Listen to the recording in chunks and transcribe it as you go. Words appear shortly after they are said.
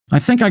I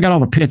think I got all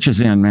the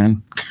pitches in,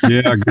 man.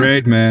 Yeah,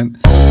 great, man.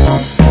 I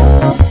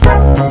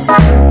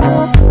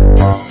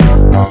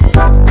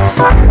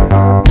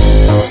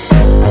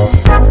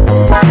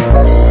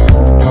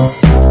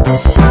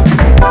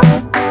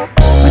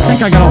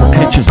think I got all the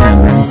pitches in,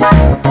 man.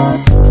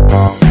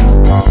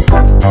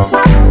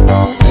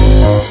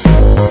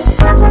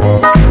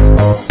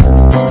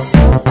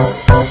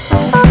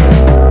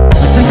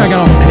 I think I got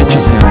all the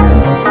pitches in,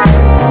 man.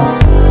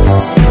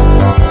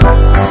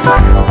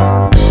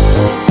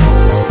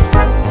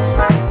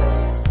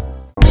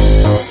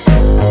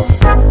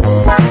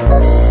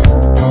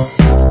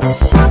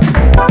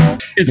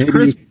 It's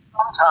crispy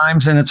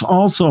sometimes, and it's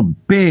also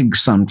big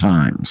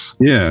sometimes.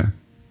 Yeah.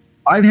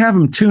 I'd have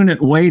him tune it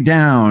way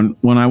down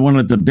when I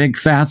wanted the big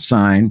fat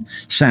sound,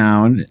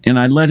 and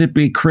I'd let it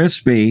be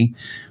crispy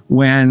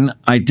when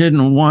I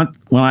didn't want,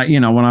 when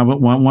I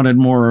wanted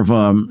more of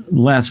a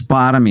less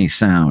bottomy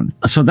sound.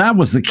 So that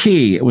was the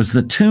key. It was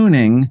the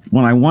tuning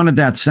when I wanted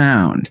that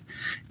sound.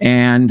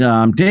 And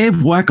Dave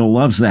Weckl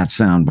loves that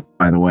sound,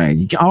 by the way.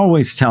 He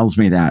always tells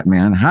me that,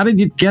 man. How did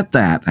you get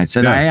that? I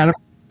said, I had to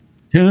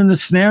tune the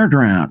snare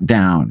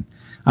down.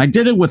 I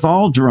did it with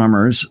all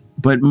drummers,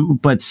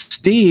 but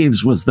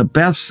Steve's was the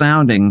best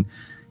sounding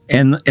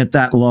at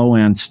that low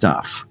end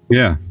stuff.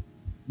 Yeah.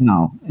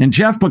 No. And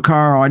Jeff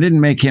Porcaro, I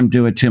didn't make him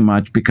do it too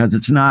much because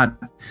it's not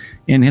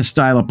in his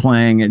style of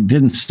playing. It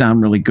didn't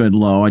sound really good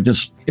low.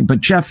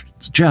 But Jeff's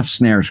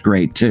snare's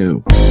great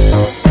too.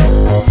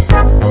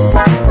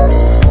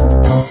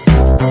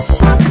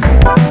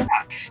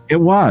 It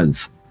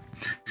was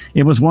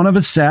one of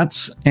his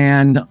sets.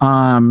 And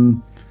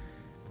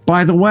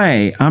by the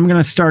way, I'm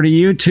going to start a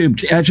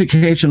YouTube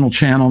educational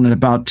channel in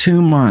about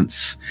 2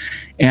 months.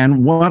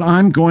 And what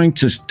I'm going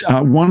to,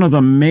 one of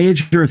the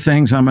major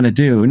things I'm going to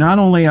do, not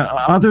only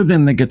other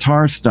than the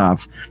guitar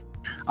stuff,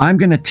 I'm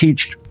going to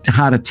teach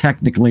how to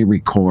technically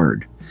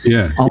record.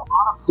 Yeah. A lot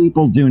of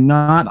people do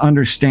not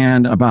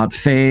understand about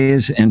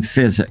phase and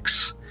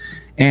physics.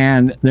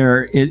 And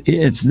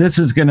this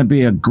is going to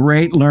be a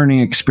great learning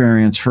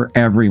experience for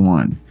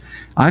everyone.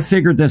 I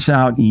figured this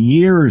out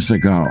years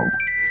ago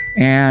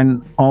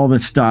and all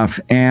this stuff,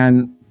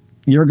 and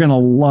you're going to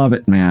love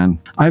it, man.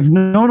 I've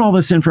known all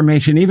this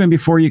information even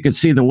before you could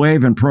see the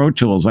wave in Pro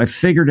Tools. I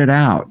figured it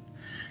out.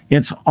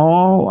 It's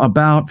all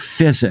about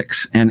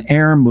physics and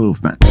air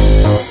movement.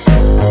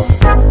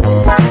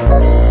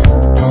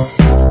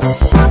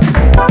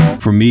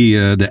 For me,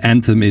 the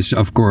anthem is,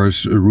 of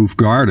course, Roof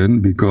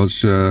Garden,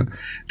 because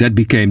that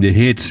became the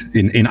hit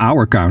in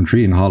our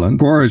country, in Holland. Of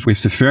course,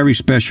 with the very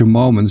special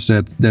moments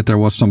that there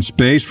was some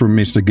space for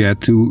Mr.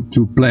 Gadd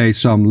to play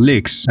some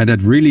licks. And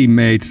that really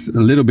made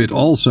a little bit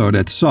also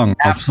that song.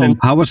 Absolutely.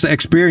 How was the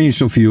experience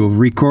of you of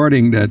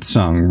recording that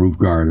song, Roof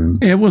Garden?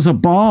 It was a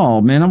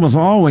ball, man. It was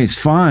always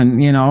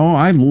fun. You know,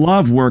 I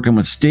love working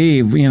with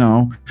Steve. You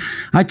know,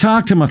 I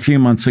talked to him a few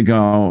months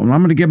ago, and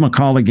I'm going to give him a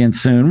call again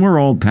soon. We're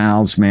old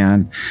pals,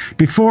 man.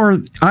 Before,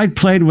 I'd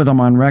played with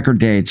him on record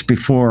dates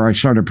before I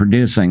started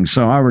producing,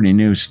 so I already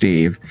knew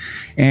Steve.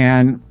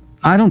 And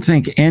I don't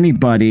think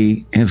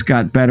anybody has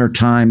got better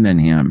time than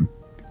him.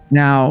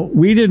 Now,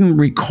 we didn't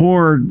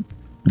record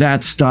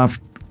that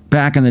stuff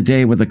back in the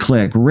day with a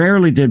click.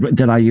 Rarely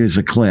did I use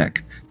a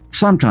click.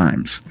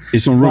 Sometimes.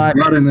 Is on Roof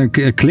Garden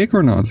a click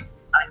or not?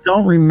 I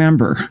don't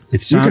remember. You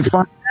can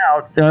find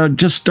out.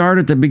 Just start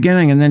at the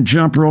beginning and then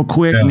jump real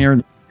quick near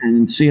the end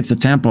and see if the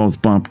tempo is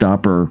bumped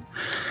up or...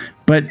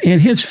 But in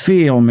his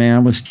feel,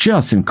 man, was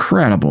just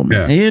incredible,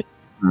 man. Yeah. He is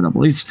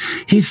incredible.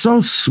 He's so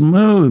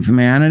smooth,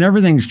 man, and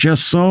everything's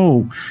just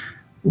so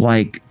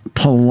like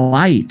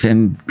polite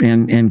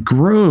and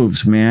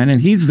grooves, man.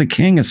 And he's the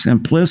king of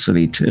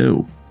simplicity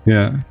too.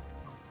 Yeah.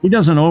 He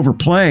doesn't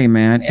overplay,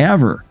 man,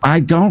 ever. I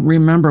don't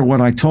remember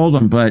what I told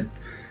him, but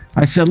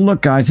I said,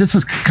 look, guys, this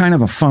is kind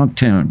of a funk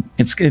tune.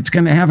 It's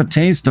going to have a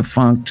taste of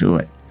funk to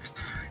it.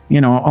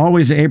 You know,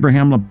 always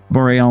Abraham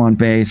Laboriel on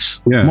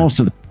bass. Yeah. Most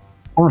of the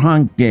or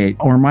Hungate,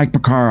 or Mike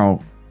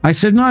Porcaro. I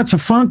said, no, it's a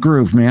funk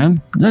groove,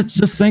 man. Let's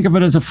just think of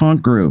it as a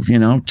funk groove, you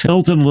know,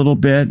 tilted a little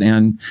bit.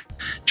 And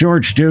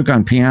George Duke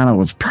on piano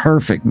was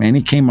perfect, man.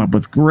 He came up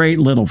with great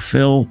little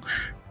fill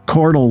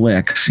chordal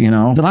licks, you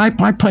know.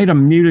 I played a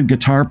muted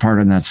guitar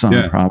part in that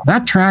song, probably.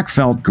 That track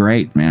felt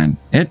great, man.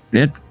 It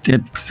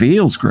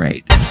feels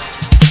great.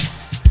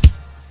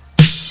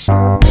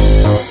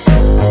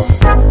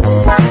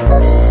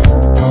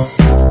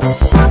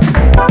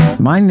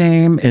 My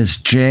name is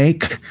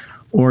Jake,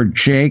 or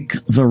Jake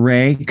the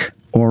Rake,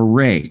 or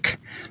Rake.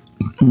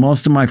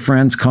 Most of my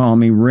friends call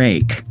me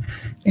Rake.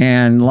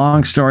 And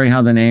long story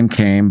how the name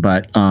came,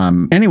 but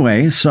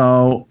anyway,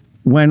 so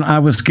when I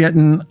was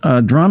getting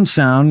a drum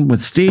sound with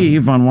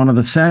Steve on one of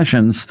the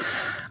sessions,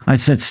 I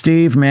said,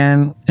 Steve,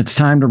 man, it's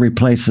time to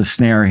replace the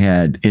snare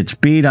head. It's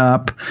beat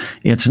up.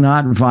 It's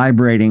not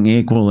vibrating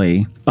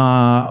equally.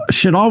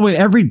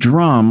 Every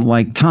drum,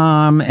 like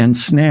tom and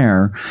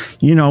snare,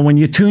 you know, when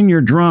you tune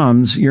your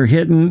drums, you're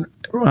hitting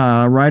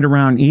right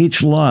around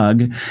each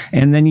lug,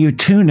 and then you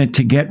tune it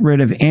to get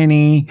rid of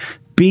any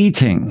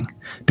beating.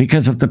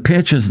 because if the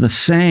pitch is the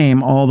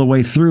same all the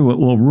way through, it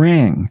will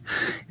ring.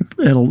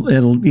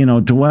 It'll you know,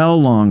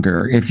 dwell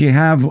longer. If you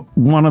have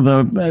one of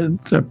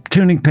the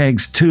tuning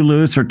pegs too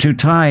loose or too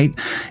tight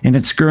and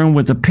it's screwing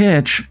with the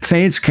pitch,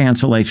 phase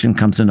cancellation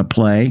comes into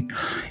play.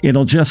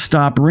 It'll just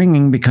stop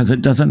ringing because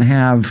it doesn't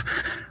have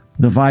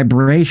the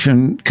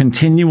vibration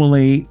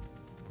continually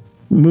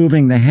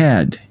moving the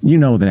head. You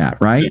know that,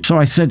 right? So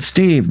I said,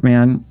 Steve,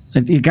 man,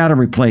 you got to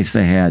replace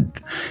the head.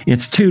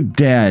 It's too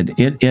dead.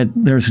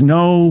 There's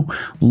no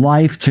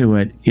life to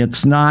it.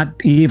 It's not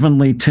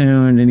evenly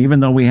tuned, and even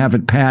though we have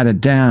it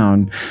padded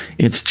down,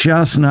 it's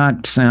just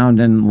not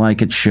sounding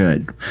like it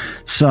should.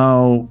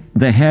 So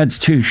the head's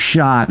too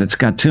shot. It's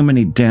got too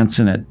many dents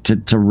in it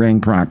to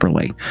ring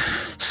properly.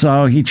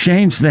 So he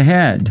changed the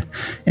head,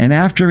 and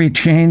after he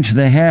changed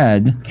the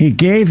head, he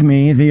gave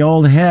me the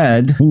old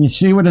head. Can you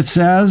see what it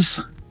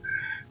says?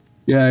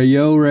 Yeah,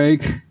 yo,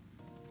 Rake.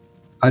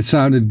 I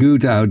sounded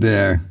good out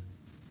there.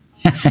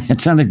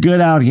 It sounded good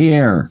out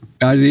here.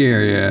 Out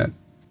here,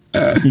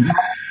 yeah.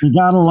 You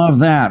gotta love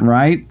that,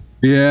 right?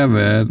 Yeah,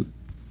 man.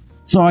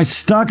 So I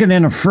stuck it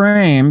in a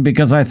frame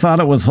because I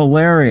thought it was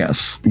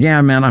hilarious.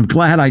 Yeah, man, I'm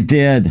glad I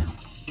did.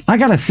 I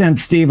gotta send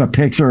Steve a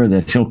picture of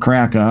this. He'll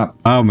crack up.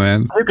 Oh,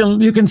 man.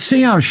 You can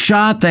see how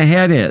shot the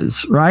head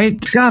is, right?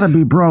 It's got to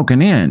be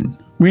broken in.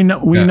 We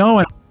know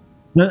it.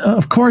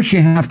 Of course,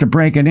 you have to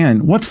break it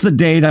in. What's the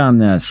date on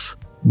this?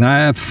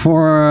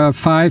 For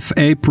 5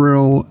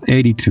 April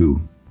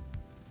 82.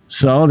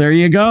 So there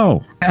you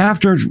go.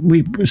 After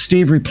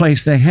Steve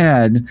replaced the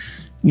head,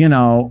 you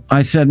know,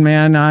 I said,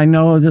 man, I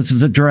know this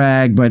is a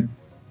drag, but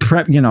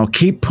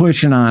keep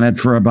pushing on it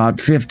for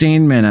about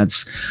 15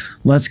 minutes.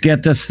 Let's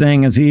get this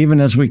thing as even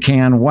as we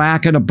can.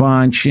 Whack it a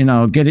bunch, you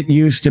know, get it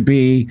used to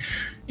be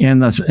in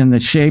the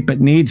shape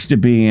it needs to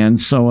be in,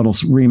 so it'll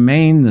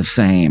remain the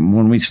same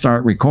when we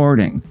start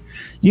recording.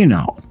 You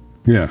know.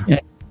 Yeah.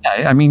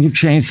 I mean, you've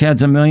changed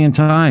heads a million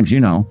times, you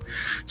know.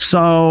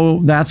 So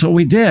that's what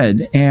we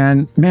did,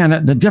 and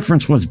man, the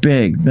difference was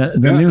big.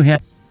 The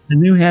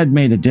new head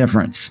made a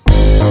difference.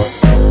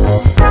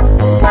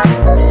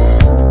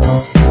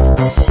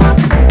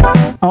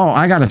 Oh,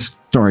 I got a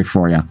story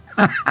for you.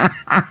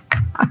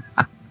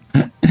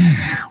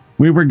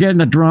 We were getting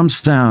a drum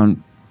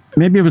sound.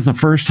 Maybe it was the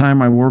first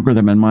time I worked with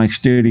him in my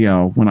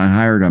studio when I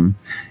hired him,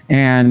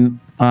 and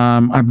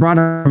I brought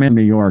him in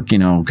New York, you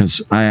know,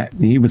 because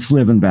he was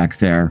living back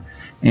there,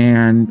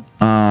 and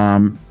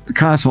it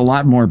cost a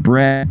lot more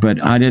bread, but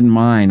I didn't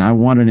mind. I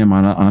wanted him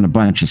on a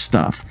bunch of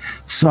stuff.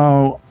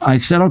 So I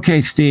said,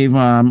 okay, Steve,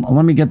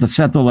 let me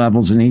set the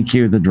levels and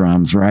EQ the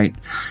drums, right?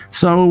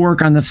 So we'll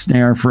work on the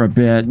snare for a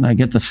bit, and I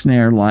get the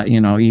snare, you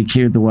know,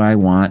 EQ'd the way I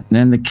want, and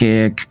then the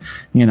kick,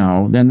 you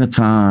know, then the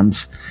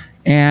toms,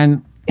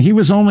 and he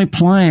was only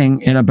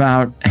playing at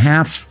about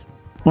half,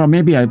 well,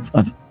 maybe a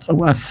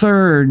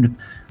third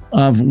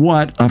of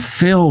what a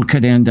fill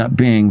could end up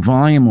being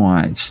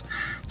volume-wise.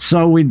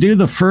 So we do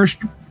the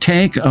first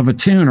take of a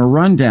tune, a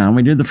rundown.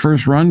 We do the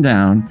first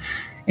rundown,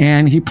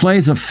 and he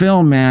plays a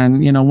fill,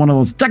 man, you know, one of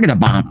those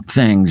da-da-bump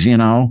things, you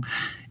know,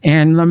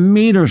 and the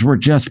meters were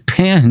just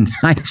pinned.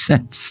 I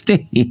said,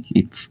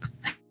 Steve,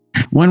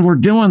 when we're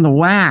doing the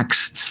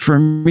wax, for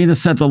me to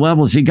set the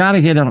levels, you got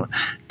to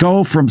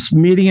go from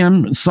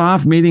medium,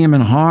 soft, medium,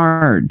 and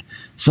hard.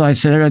 So I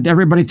said,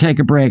 everybody take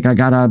a break. I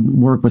got to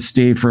work with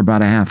Steve for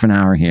about a half an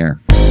hour here.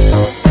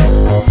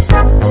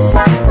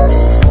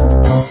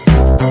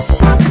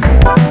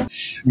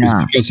 It's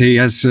because he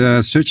has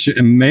such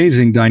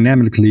amazing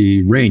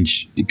dynamically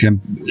range. He can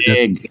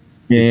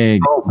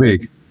big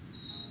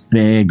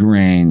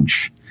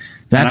range.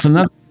 That's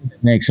another thing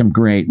that makes him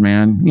great,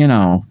 man. You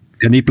know.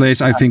 And he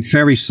plays, I think,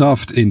 very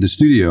soft in the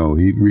studio.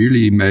 He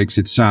really makes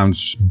it sound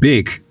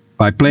big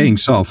by playing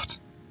soft.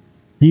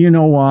 Do you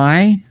know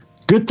why?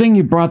 Good thing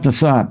you brought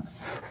this up,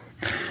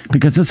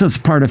 because this is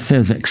part of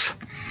physics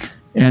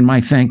and my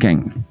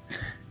thinking.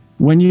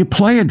 When you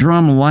play a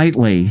drum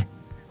lightly,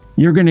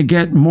 you're going to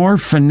get more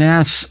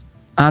finesse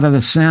out of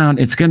the sound.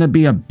 It's going to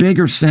be a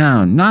bigger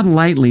sound, not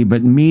lightly,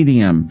 but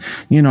medium,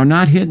 you know,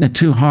 not hitting it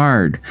too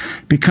hard.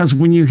 Because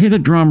when you hit a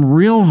drum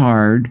real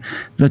hard,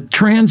 the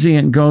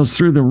transient goes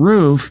through the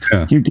roof.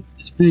 Yeah. You get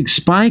this big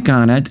spike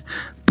on it,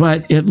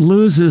 but it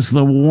loses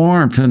the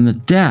warmth and the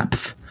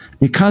depth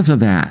because of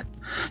that.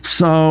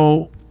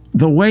 So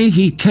the way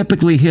he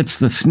typically hits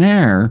the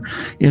snare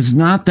is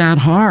not that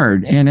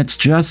hard, and it's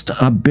just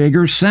a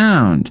bigger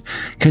sound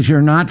because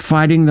you're not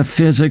fighting the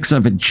physics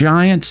of a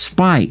giant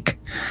spike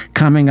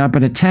coming up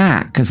at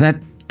attack, because that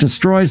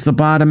destroys the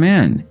bottom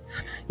end.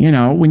 You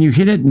know, when you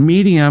hit it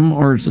medium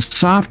or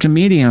soft to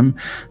medium,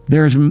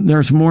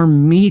 there's more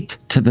meat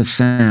to the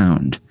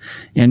sound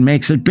and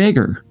makes it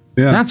bigger.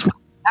 Yeah.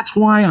 That's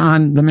why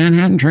on the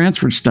Manhattan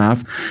Transfer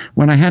stuff,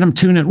 when I had him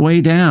tune it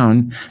way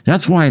down,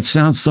 that's why it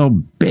sounds so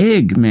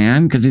big,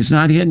 man, because he's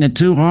not hitting it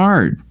too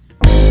hard.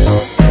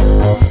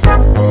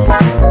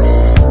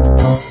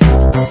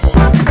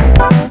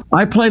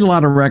 I played a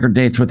lot of record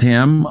dates with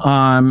him.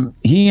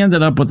 He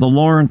ended up with the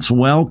Lawrence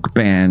Welk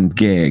Band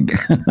gig.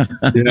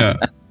 Yeah.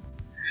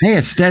 Hey,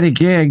 a steady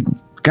gig.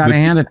 Gotta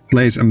hand it.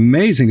 Plays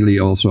amazingly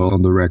also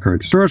on the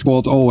record. First of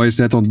all, always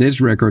that on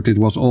this record it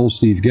was all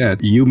Steve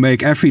Gadd. You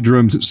make every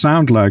drum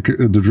sound like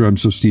the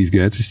drums of Steve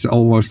Gadd. It's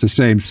almost the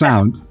same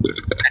sound.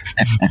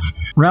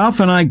 Ralph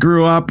and I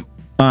grew up.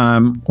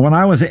 When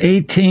I was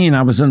 18,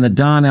 I was in the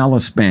Don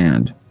Ellis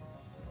band.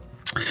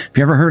 Have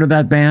you ever heard of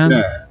that band?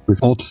 Yeah,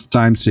 with odd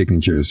time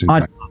signatures.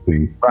 Right.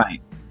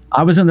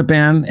 I was in the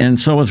band, and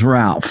so was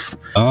Ralph.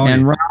 Oh,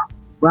 and yeah.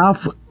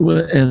 Ralph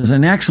is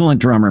an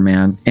excellent drummer,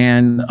 man.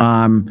 And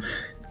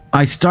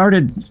I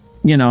started,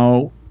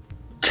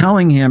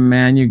 telling him,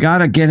 man, you got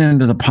to get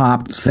into the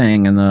pop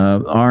thing and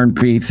the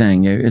R&B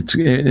thing.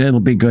 It'll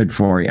be good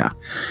for you.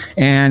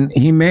 And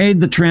he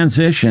made the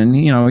transition.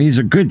 He's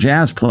a good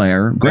jazz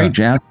player, great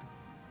jazz,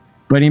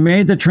 but he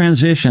made the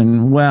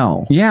transition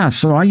well. Yeah,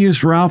 so I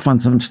used Ralph on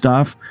some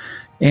stuff,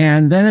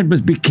 and then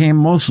it became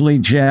mostly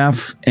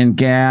Jeff and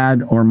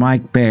Gadd or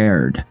Mike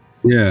Biard.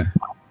 Yeah.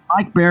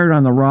 Mike Biard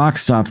on the rock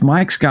stuff.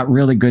 Mike's got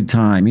really good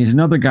time. He's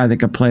another guy that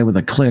could play with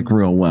a click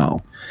real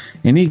well.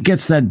 And he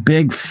gets that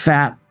big,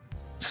 fat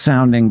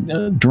sounding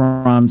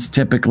drums,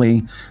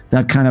 typically,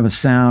 that kind of a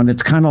sound.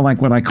 It's kind of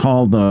like what I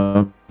call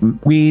the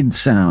weed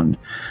sound.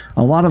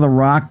 A lot of the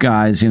rock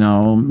guys,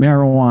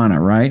 marijuana,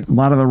 right? A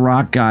lot of the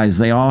rock guys,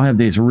 they all have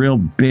these real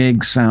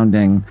big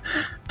sounding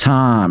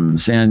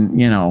toms. And,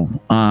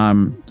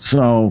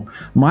 so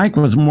Mike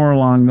was more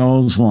along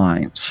those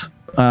lines.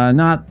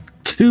 Not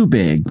too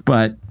big,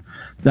 but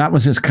that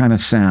was his kind of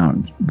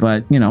sound.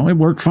 But, it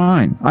worked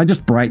fine. I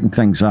just brightened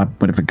things up,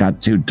 but if it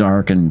got too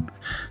dark and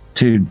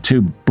too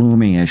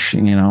boomy-ish,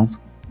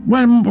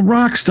 Well,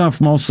 rock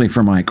stuff mostly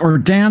for Mike, or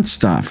dance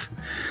stuff.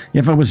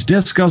 If it was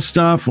disco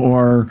stuff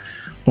or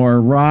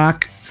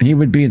rock, he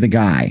would be the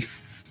guy,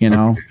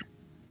 Okay.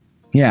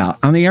 Yeah,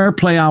 on the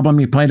Airplay album,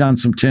 he played on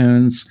some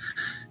tunes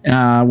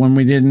when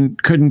we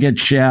couldn't get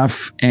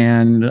Jeff,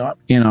 and,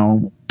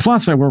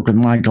 plus I work with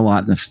Mike a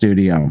lot in the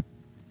studio.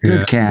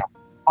 Good cat,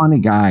 funny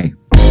guy.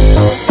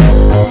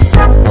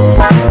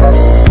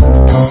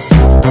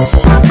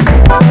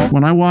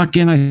 When I walk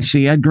in, I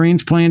see Ed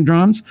Green's playing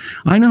drums.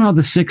 I know how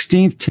the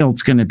 16th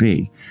tilt's going to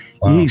be.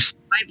 Wow. He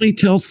slightly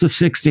tilts the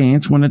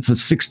 16th when it's a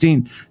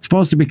 16th,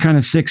 supposed to be kind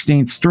of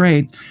 16th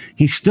straight.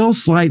 He still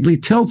slightly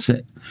tilts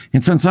it.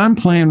 And since I'm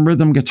playing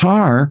rhythm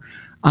guitar,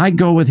 I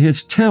go with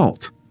his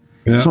tilt.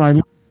 Yeah. So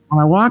when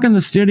I walk in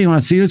the studio and I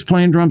see who's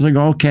playing drums, I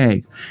go,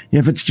 okay,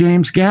 if it's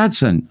James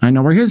Gadson, I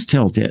know where his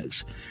tilt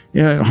is.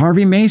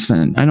 Harvey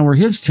Mason, I know where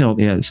his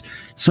tilt is.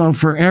 So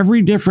for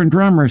every different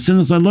drummer, as soon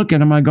as I look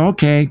at him, I go,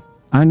 okay,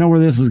 I know where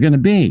this is going to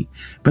be.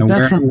 But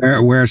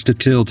where's the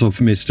tilt of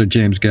Mr.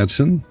 James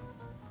Gadson?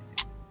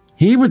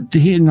 He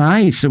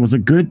nice. It was a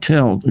good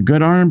tilt, a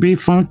good R&B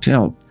funk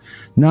tilt.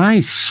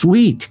 Nice,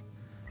 sweet.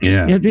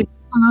 Yeah. It's an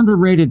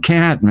underrated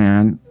cat,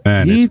 man.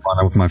 And it's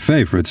one of my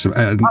favorites.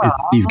 It's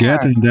Steve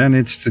Gadd, and then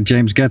it's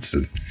James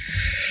Gadson.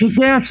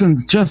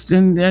 Gadson's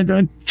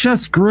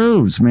just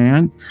grooves,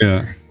 man.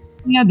 Yeah.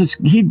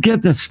 He'd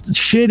get this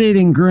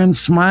shit-eating grin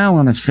smile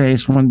on his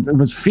face when it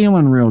was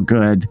feeling real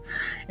good.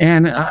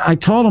 And I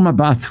told him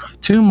about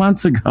 2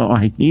 months ago,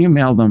 I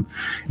emailed him,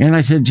 and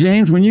I said,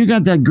 James, when you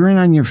got that grin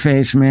on your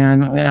face,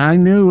 man, I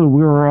knew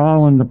we were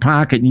all in the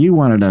pocket you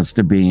wanted us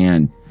to be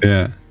in.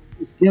 Yeah.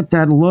 Just get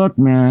that look,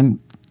 man.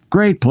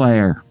 Great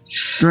player.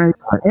 Great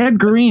player. Ed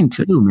Green,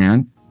 too,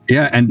 man.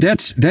 Yeah, and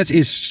that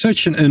is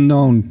such an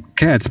unknown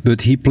cat,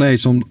 but he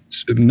plays on.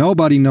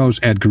 Nobody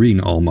knows Ed Green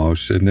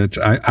almost, and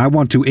I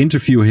want to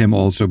interview him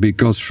also,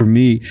 because for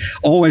me,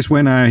 always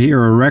when I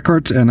hear a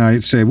record and I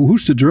say, well,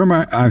 "Who's the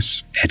drummer?"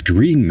 Ed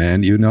Green,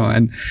 man,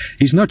 and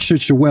he's not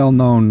such a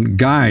well-known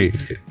guy.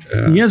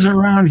 He is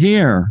around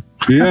here.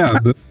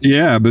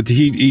 but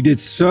he did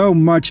so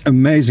much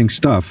amazing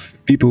stuff.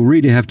 People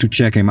really have to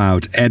check him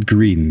out. Ed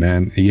Green,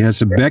 man, he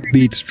has a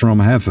backbeat from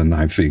heaven,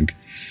 I think.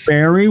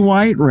 Barry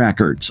White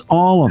records,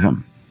 all of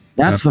them.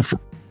 That's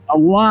a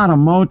lot of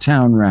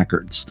Motown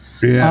records.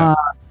 Yeah,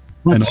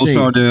 and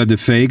also the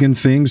Fagan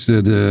things,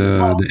 the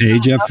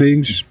Aja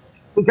things.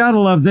 We gotta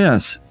love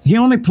this. He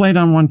only played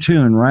on one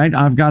tune, right?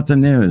 I've Got the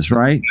News,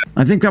 right?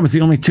 I think that was the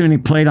only tune he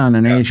played on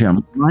in Asia,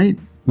 right?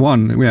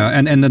 One, yeah,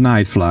 and the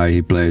Nightfly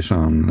he plays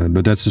on,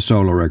 but that's the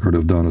solo record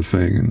of Donald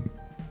Fagan.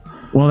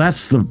 Well,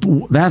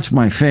 that's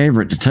my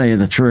favorite, to tell you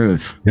the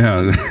truth.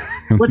 Yeah.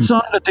 What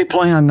song did they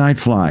play on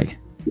Nightfly?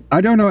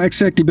 I don't know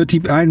exactly, but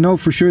I know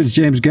for sure it's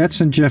James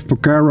Gadson, Jeff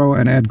Porcaro,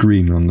 and Ed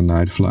Green on the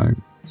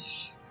Nightfly.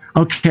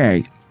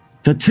 Okay.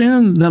 The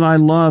tune that I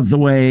love the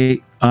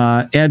way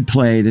Ed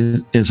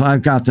played is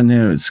I've Got the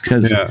News,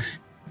 because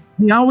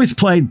he always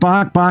played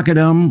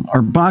Bach-Bach-a-dum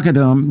or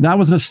Bach-a-dum. That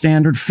was a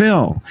standard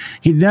fill.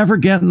 He'd never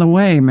get in the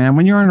way, man.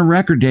 When you're on a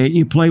record date,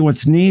 you play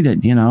what's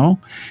needed, and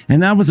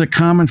that was a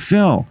common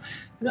fill.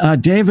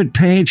 David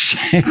Page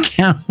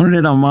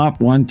counted them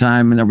up one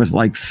time, and there was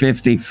like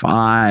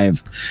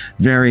 55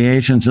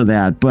 variations of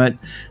that. But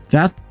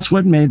that's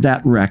what made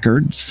that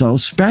record so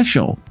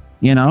special,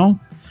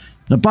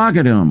 the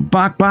bagadoom,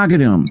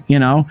 bagadoom, you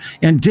know,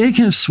 and dig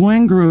his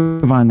swing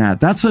groove on that.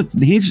 That's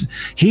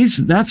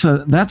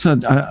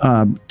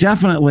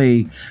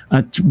definitely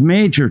a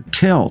major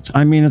tilt.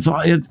 I mean,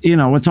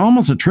 it's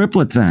almost a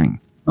triplet thing.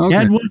 Okay.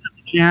 Ed was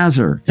a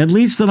jazzer, at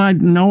least that I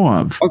know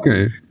of.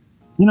 Okay.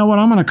 You know what?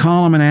 I'm going to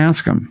call him and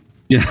ask him.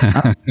 Yeah.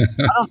 I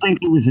don't think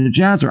he was a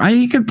jazzer.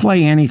 He could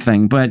play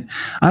anything, but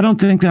I don't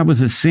think that was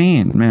his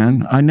scene,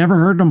 man. I never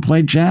heard him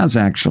play jazz,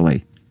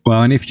 actually.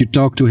 Well, and if you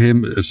talk to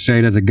him, say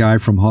that a guy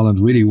from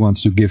Holland really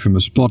wants to give him a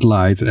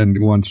spotlight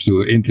and wants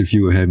to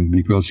interview him,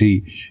 because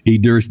he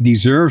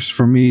deserves,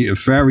 for me, a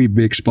very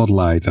big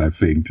spotlight, I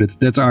think.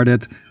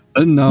 That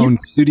unknown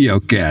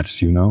studio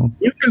cats, you know?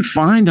 You can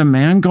find him,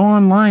 man. Go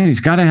online. He's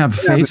got to have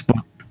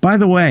Facebook. By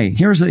the way,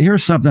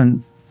 here's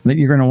something that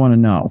you're going to want to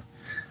know.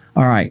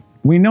 All right.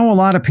 We know a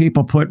lot of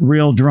people put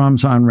real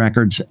drums on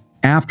records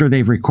after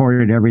they've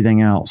recorded everything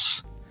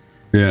else.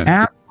 Yeah.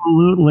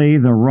 Absolutely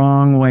the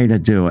wrong way to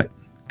do it.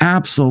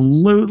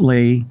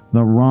 Absolutely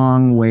the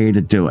wrong way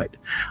to do it.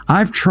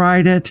 I've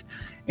tried it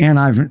and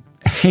I've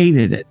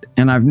hated it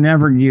and I've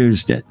never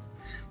used it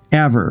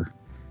ever.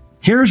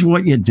 Here's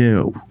what you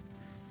do.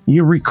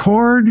 You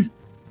record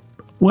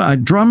a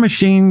drum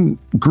machine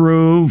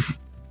groove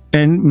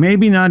and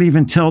maybe not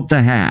even tilt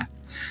the hat.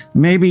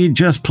 Maybe you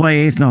just play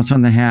eighth notes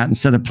on the hat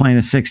instead of playing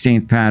a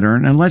 16th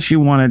pattern, unless you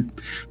want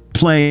to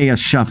play a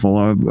shuffle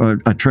or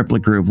a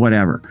triplet groove,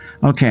 whatever.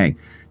 Okay.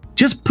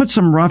 Just put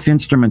some rough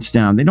instruments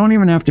down. They don't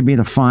even have to be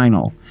the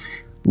final.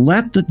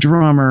 Let the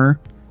drummer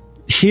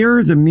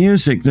hear the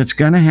music that's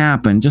going to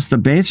happen, just the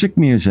basic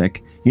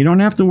music. You don't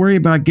have to worry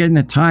about getting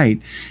it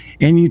tight.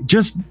 And you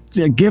just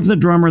give the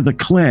drummer the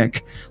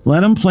click.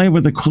 Let him play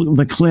with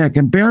the click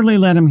and barely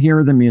let him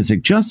hear the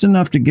music, just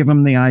enough to give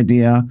him the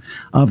idea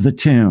of the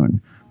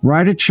tune.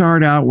 Write a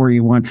chart out where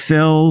you want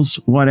fills,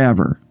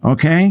 whatever,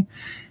 okay?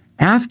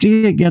 After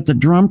you get the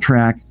drum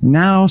track,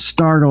 now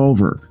start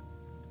over.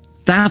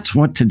 That's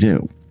what to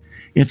do.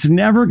 It's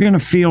never going to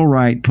feel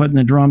right putting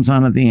the drums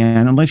on at the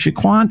end unless you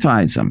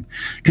quantize them.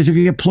 Because if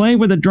you play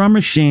with a drum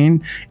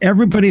machine,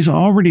 everybody's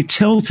already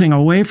tilting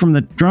away from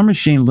the drum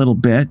machine a little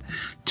bit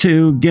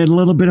to get a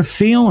little bit of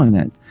feel in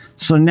it.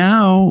 So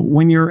now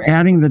when you're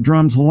adding the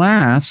drums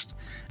last,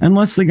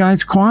 unless the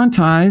guy's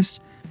quantized,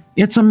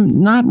 it's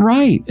not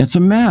right. It's a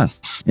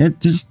mess. It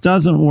just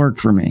doesn't work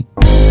for me.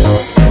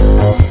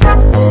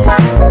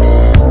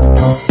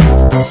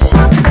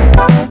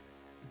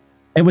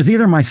 It was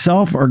either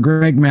myself or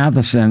Greg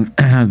Matheson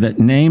that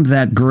named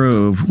that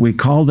groove. We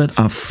called it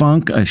a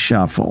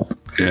funk-a-shuffle.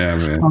 Yeah,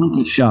 man.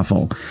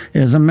 Funk-a-shuffle.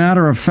 As a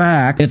matter of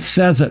fact, it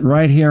says it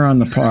right here on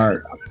the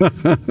part.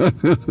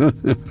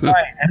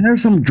 Right, and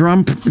there's some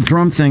drum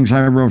things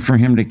I wrote for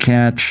him to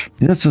catch.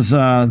 This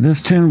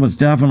tune was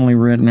definitely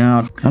written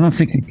out. I don't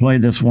think he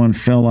played this one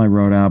fill I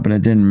wrote out, but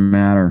it didn't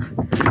matter.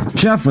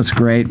 Jeff was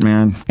great,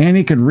 man, and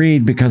he could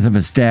read because of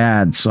his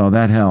dad, so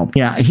that helped.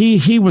 Yeah,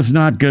 he was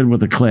not good with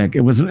the click.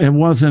 It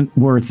wasn't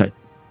worth it.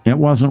 It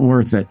wasn't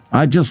worth it.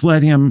 I'd just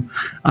let him.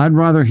 I'd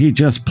rather he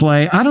just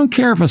play. I don't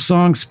care if a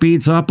song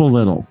speeds up a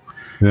little.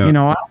 Yeah. You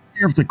know, I don't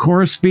care if the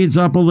chorus speeds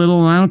up a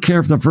little, and I don't care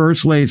if the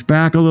verse lays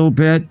back a little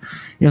bit,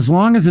 as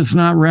long as it's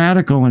not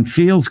radical and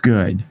feels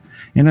good,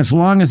 and as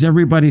long as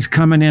everybody's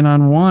coming in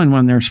on one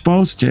when they're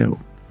supposed to,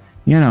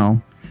 you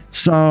know.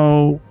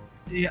 So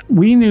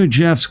we knew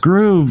Jeff's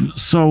groove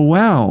so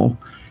well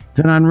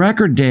that on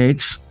record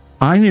dates,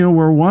 I knew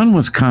where one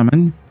was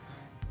coming,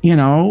 you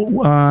know,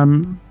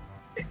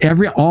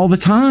 all the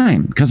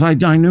time, because I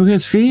knew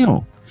his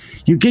feel.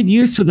 You get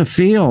used to the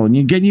feel, and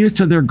you get used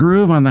to their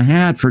groove on the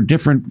hat for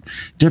different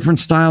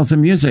styles of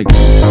music.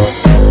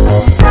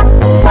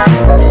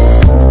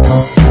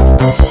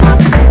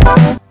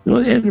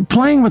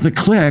 Playing with a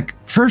click,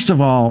 first of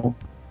all,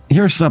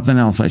 here's something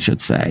else I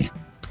should say.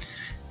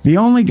 The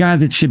only guy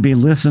that should be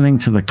listening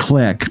to the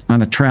click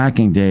on a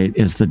tracking date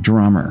is the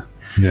drummer.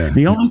 Yeah.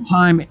 The only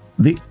time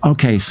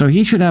okay, so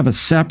he should have a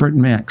separate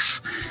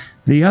mix.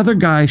 The other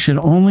guy should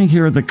only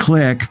hear the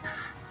click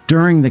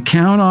during the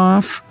count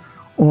off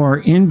or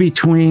in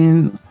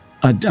between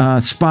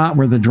a spot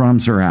where the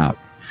drums are out.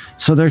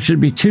 So there should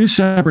be two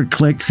separate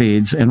click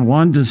feeds, and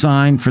one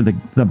designed for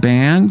the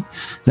band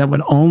that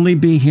would only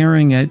be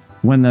hearing it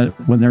when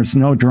there's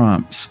no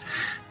drums.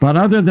 But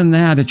other than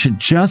that, it should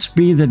just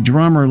be the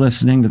drummer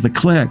listening to the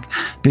click,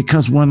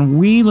 because when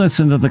we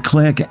listen to the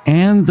click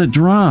and the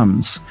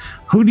drums,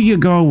 who do you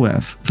go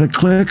with, the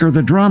click or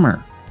the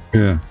drummer?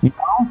 Yeah. You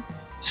know?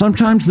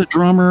 Sometimes the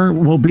drummer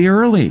will be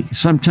early.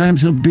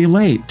 Sometimes he'll be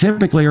late,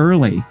 typically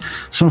early.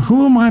 So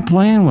who am I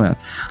playing with?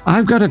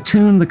 I've got to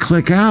tune the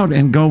click out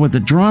and go with the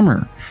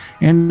drummer.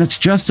 And it's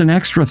just an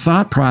extra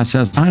thought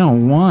process I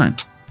don't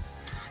want.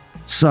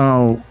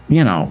 So,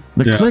 you know,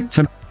 the click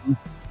to me,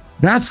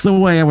 that's the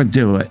way I would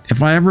do it.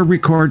 If I ever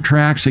record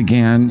tracks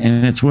again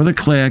and it's with a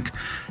click,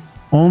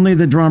 only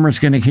the drummer's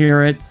going to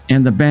hear it,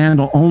 and the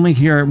band will only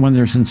hear it when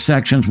there's in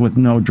sections with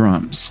no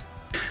drums.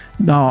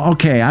 No,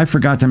 okay, I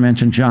forgot to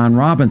mention John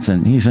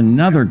Robinson. He's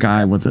another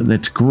guy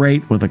that's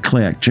great with a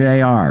click, JR.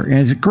 And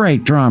he's a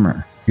great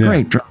drummer. Yeah.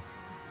 Great drummer.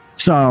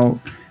 So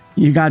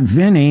you got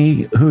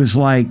Vinny, who's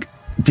like,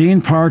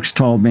 Dean Parks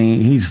told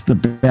me he's the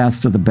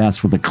best of the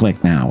best with a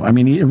click now. I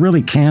mean, it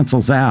really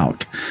cancels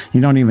out.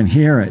 You don't even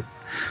hear it.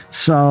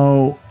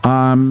 So,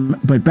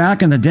 but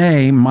back in the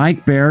day,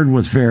 Mike Biard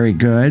was very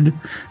good.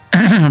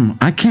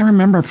 I can't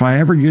remember if I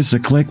ever used a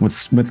click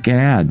with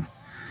Gadd,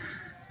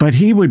 but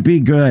he would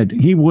be good.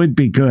 He would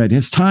be good.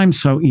 His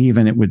time's so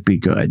even, it would be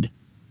good.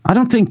 I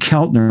don't think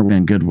Keltner would have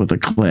been good with a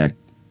click.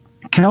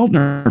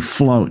 Keltner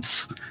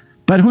floats,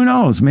 but who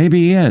knows? Maybe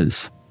he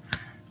is.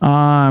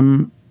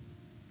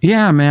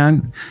 Yeah,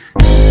 man.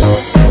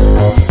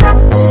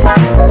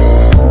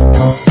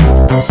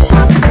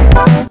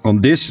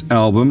 On this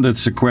album,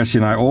 that's a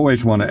question I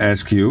always want to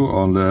ask you.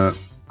 On the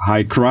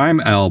High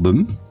Crime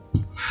album,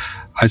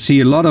 I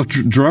see a lot of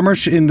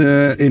drummers in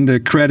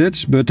the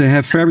credits, but they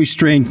have very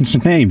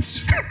strange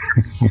names.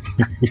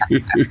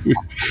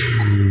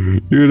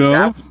 You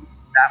know?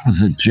 That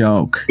was a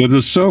joke. It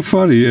was so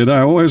funny, and I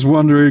always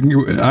wondering.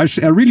 I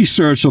really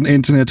searched on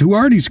internet. Who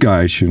are these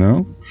guys? You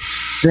know?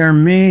 They're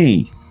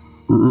me.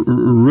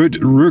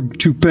 Rug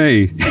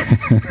Toupee.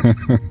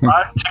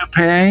 Rug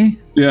Toupee?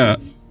 Yeah.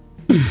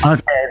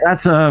 Okay,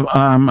 that's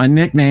a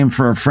nickname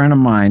for a friend of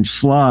mine,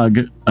 Slug,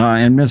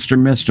 and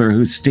Mr.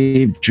 who's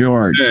Steve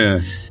George. Yeah.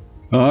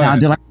 Now,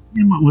 did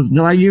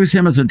I use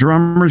him as a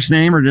drummer's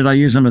name, or did I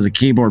use him as a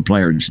keyboard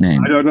player's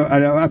name? I don't know.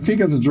 I think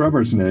it's a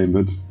drummer's name,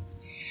 but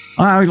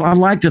I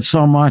liked it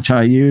so much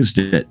I used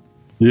it.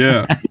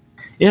 Yeah.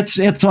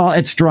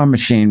 It's Drum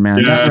Machine, man.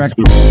 Yeah, that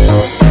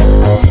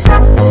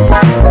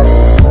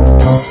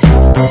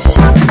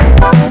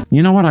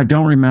You know what? I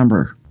don't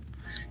remember.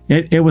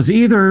 It was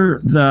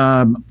either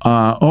the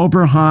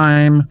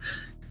Oberheim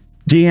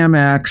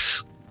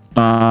DMX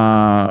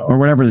or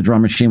whatever the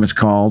drum machine was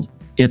called.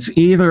 It's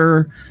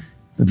either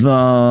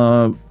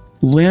the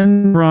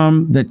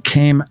Lindrum that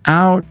came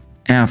out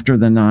after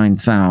the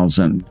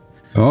 9000.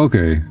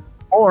 Okay.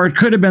 Or it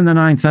could have been the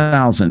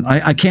 9000.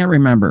 I can't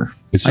remember.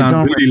 It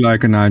sounds really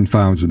like a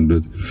 9000,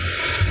 but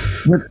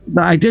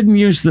I didn't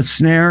use the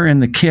snare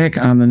and the kick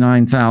on the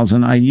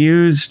 9000. I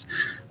used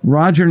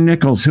Roger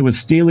Nichols, who was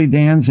Steely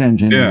Dan's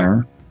engineer.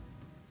 Yeah.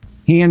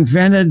 He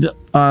invented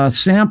a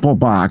sample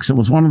box. It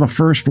was one of the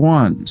first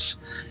ones,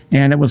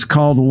 and it was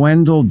called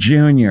Wendell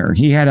Jr.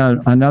 He had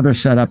another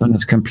setup on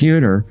his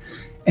computer,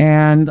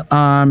 and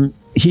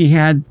he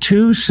had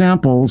two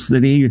samples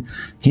that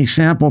he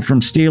sampled from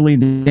Steely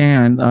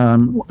Dan,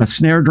 a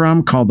snare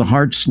drum called the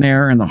Heart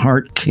Snare and the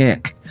Heart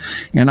Kick.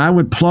 And I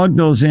would plug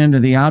those into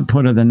the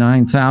output of the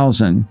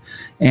 9000,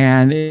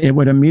 and it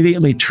would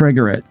immediately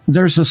trigger it.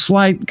 There's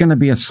going to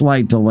be a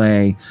slight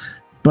delay,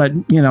 but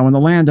you know, in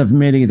the land of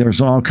MIDI,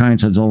 there's all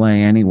kinds of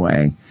delay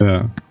anyway.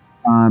 Yeah.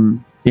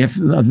 If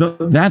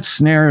that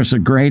snare is a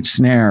great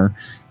snare,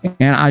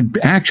 and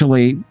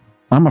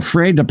I'm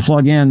afraid to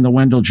plug in the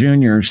Wendell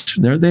Juniors.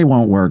 They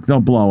won't work.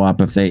 They'll blow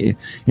up if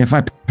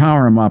I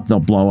power them up.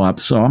 They'll blow up.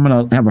 So I'm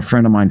gonna have a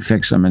friend of mine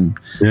fix them and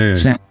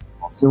sample.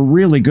 They're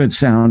really good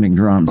sounding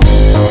drums.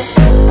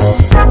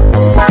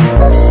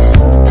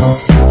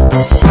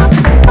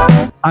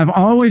 I've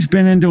always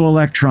been into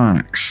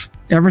electronics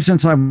ever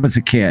since I was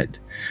a kid.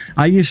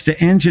 I used to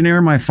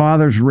engineer my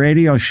father's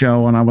radio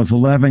show when I was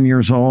 11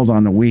 years old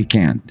on the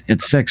weekend at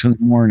 6 in the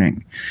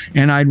morning.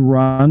 And I'd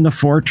run the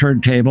 4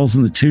 turntables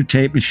and the 2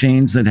 tape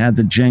machines that had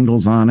the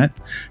jingles on it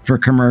for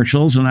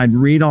commercials. And I'd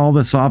read all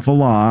this off a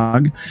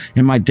log.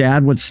 And my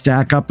dad would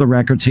stack up the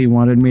records he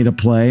wanted me to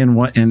play and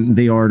what in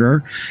the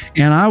order.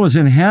 And I was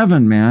in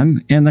heaven,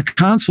 man. And the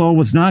console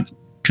was not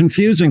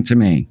confusing to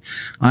me.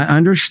 I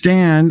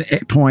understand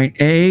point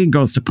A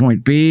goes to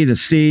point B to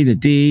C to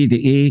D to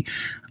E.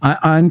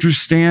 I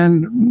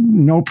understand,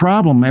 no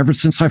problem. Ever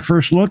since I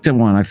first looked at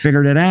one, I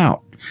figured it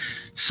out.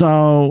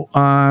 So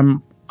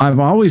I've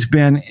always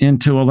been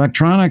into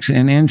electronics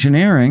and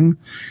engineering.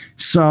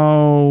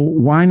 So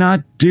why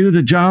not do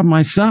the job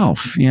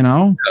myself? You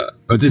know.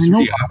 But it's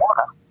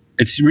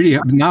really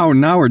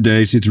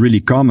nowadays. It's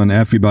really common.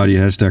 Everybody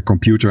has their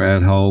computer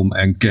at home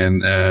and can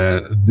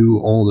do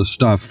all the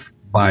stuff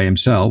by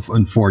himself.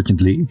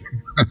 Unfortunately,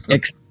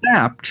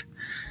 except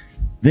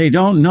they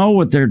don't know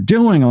what they're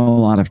doing a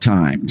lot of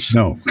times.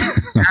 No.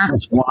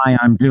 That's why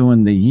I'm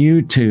doing the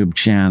YouTube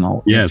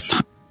channel. Yes. It's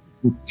time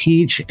to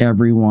teach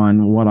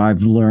everyone what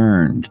I've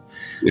learned,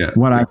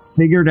 what I've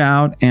figured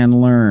out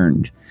and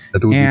learned.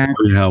 That would be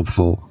very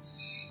helpful.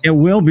 It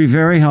will be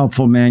very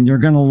helpful, man. You're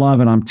going to love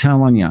it. I'm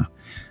telling you.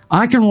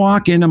 I can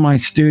walk into my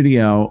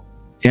studio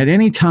at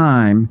any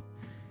time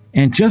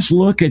and just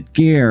look at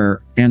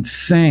gear and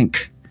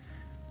think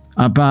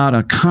about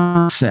a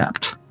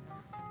concept.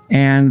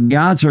 And the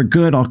odds are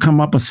good I'll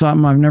come up with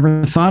something I've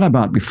never thought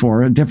about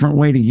before, a different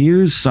way to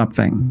use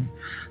something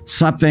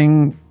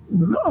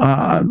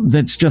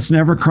that's just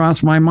never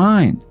crossed my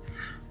mind.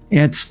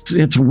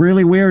 It's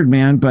really weird,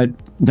 man, but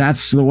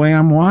that's the way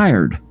I'm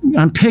wired.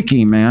 I'm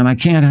picky, man. I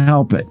can't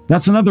help it.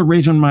 That's another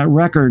reason my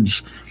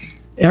records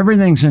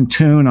everything's in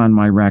tune on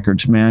my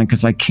records, man,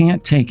 because I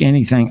can't take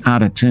anything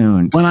out of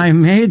tune. When I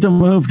made the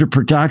move to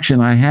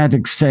production, I had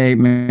to say,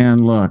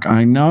 man, look,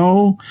 I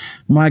know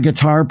my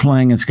guitar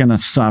playing is going to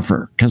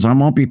suffer because I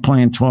won't be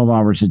playing 12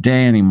 hours a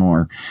day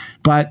anymore.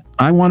 But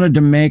I wanted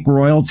to make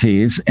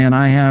royalties, and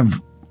I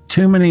have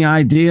too many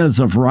ideas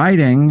of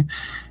writing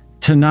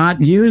to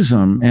not use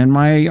them. And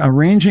my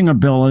arranging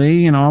ability,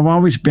 you know, I've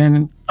always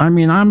been, I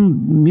mean,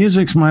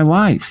 music's my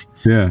life.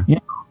 Yeah. You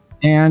know?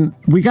 And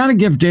we got to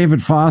give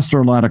David Foster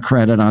a lot of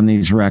credit on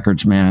these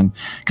records, man,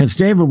 because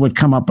David would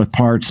come up with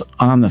parts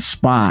on the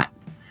spot.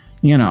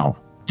 You know,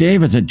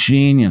 David's a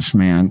genius,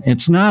 man.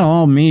 It's not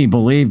all me,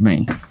 believe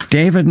me.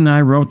 David and I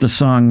wrote the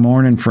song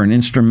Morning for an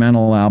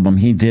instrumental album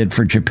he did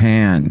for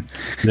Japan.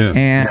 Yeah.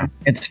 And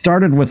it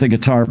started with a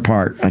guitar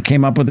part. I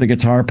came up with the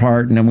guitar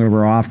part, and then we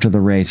were off to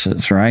the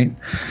races, right?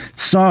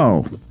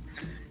 So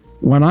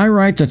when I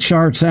write the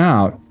charts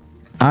out,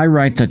 I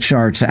write the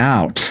charts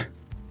out.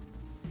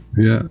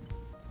 Yeah.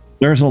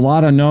 There's a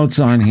lot of notes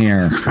on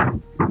here.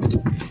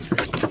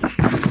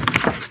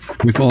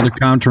 With all the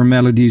counter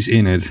melodies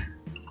in it.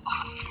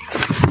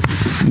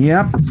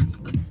 Yep.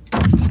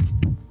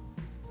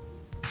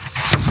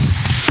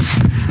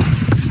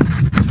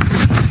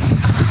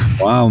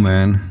 Wow,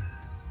 man.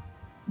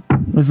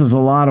 This is a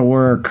lot of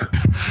work.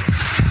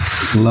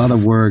 A lot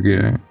of work,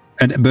 yeah.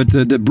 But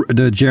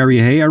the Jerry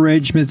Hay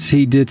arrangements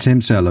he did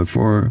himself,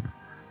 or?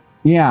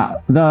 Yeah,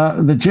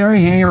 the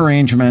Jerry Hay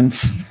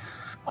arrangements.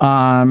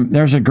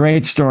 There's a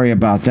great story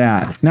about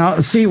that. Now,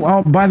 see,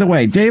 oh, by the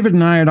way, David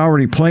and I had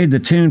already played the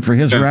tune for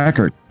his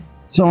record.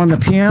 So on the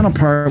piano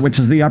part, which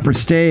is the upper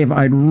stave,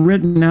 I'd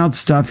written out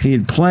stuff he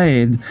had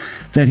played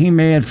that he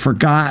may have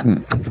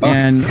forgotten. Oh.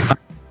 And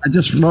I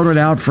just wrote it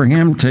out for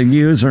him to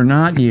use or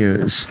not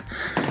use.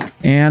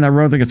 And I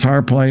wrote the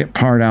guitar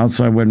part out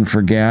so I wouldn't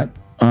forget.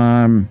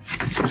 By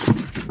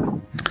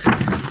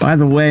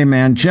the way,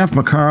 man, Jeff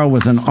Porcaro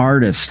was an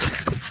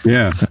artist.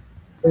 Yeah. A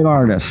great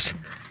artist.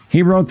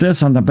 He wrote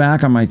this on the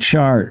back of my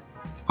chart.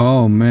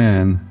 Oh,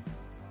 man.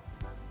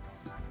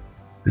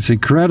 It's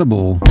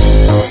incredible.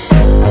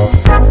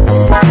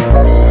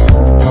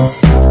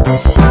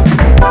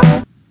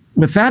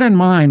 With that in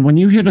mind, when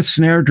you hit a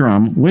snare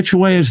drum, which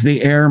way is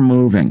the air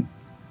moving?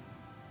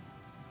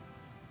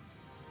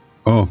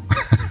 Oh,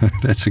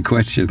 that's a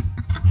question.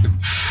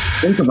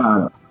 Think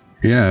about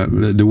it. Yeah,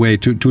 the way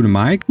to the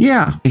mic?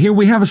 Yeah, here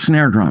we have a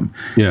snare drum.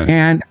 Yeah.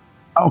 And,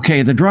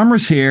 okay, the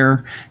drummer's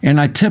here, and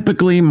I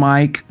typically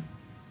mic,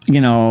 you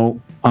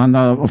know, on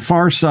the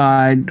far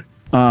side,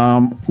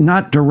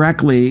 not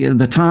directly,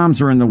 the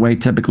toms are in the way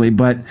typically,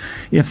 but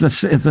if the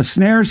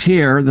snare's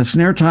here, the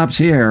snare top's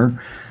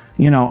here,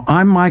 you know,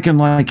 I'm micing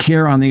like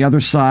here on the other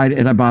side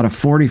at about a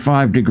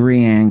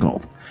 45-degree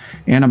angle,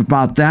 and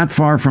about that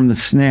far from the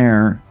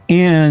snare,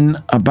 in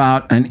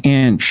about an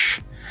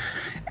inch.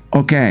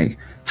 Okay,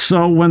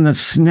 so when the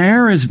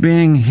snare is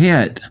being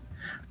hit,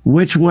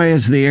 which way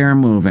is the air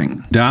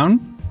moving?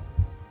 Down?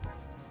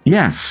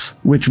 Yes,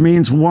 which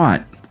means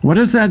what? What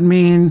does that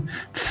mean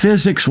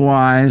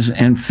physics-wise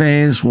and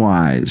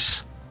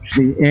phase-wise?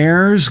 The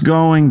air's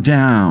going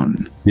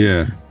down.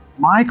 Yeah.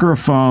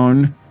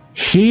 Microphone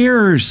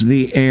hears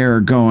the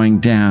air going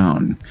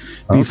down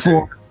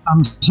before it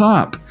comes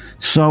up.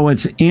 So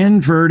it's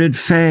inverted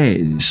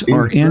phase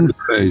or inverted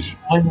phase.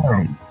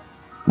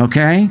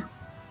 Okay?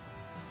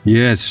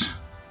 Yes.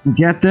 You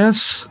get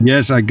this?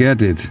 Yes, I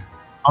get it.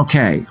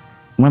 Okay.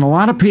 When a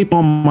lot of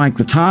people mic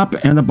the top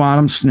and the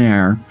bottom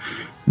snare,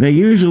 they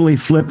usually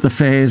flip the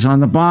phase on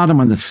the bottom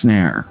of the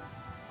snare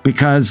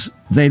because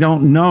they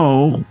don't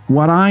know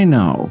what I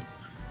know.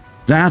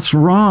 That's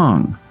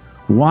wrong.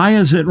 Why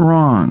is it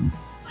wrong?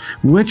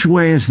 Which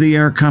way is the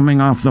air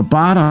coming off the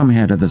bottom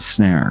head of the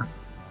snare?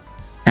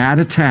 At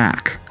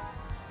attack.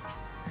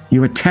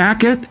 You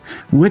attack it.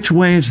 Which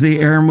way is the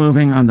air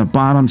moving on the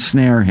bottom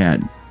snare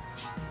head?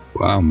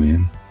 Wow,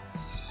 man.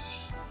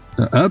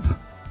 Up?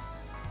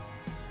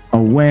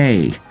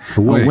 Away.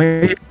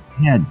 Away.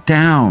 Head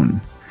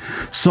down.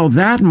 So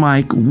that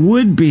mic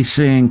would be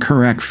seeing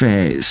correct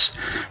phase,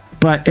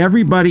 but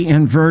everybody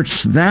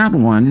inverts that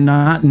one,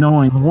 not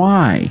knowing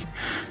why.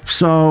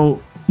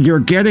 So you're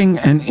getting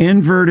an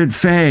inverted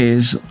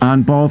phase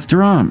on both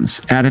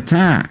drums at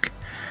attack.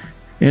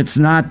 It's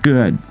not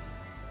good.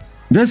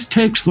 This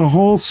takes the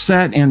whole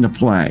set into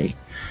play.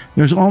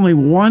 There's only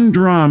one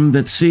drum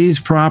that sees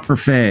proper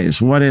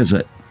phase. What is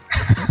it?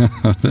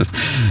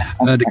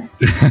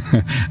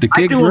 The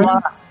kick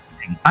drum?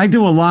 I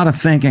do a lot of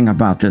thinking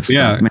about this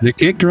stuff, man. The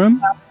kick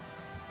drum?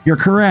 You're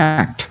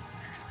correct.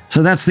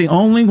 So that's the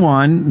only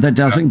one that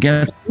doesn't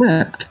get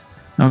flipped.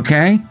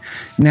 Okay?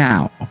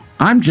 Now,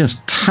 I'm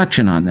just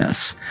touching on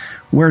this.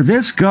 Where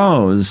this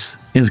goes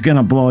is going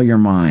to blow your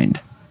mind.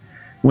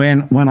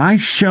 When I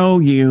show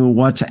you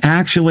what's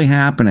actually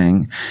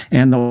happening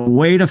and the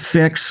way to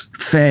fix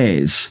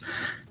phase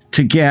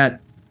to get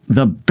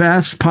the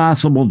best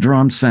possible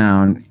drum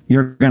sound,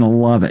 you're going to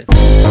love it.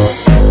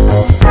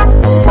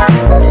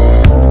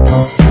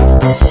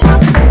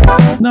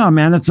 No,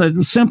 man, it's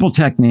a simple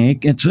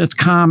technique. It's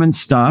common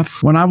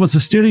stuff. When I was a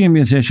studio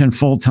musician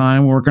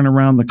full-time working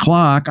around the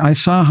clock, I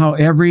saw how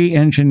every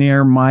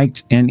engineer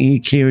mic'd and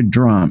EQ'd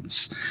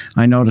drums.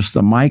 I noticed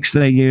the mics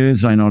they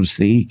use. I noticed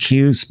the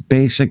EQ's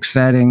basic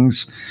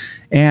settings.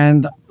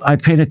 And I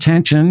paid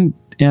attention,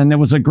 and it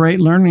was a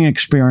great learning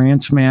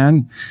experience,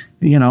 man,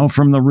 you know,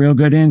 from the real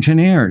good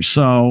engineers.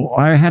 So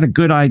I had a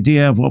good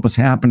idea of what was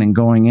happening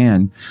going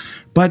in.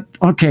 But,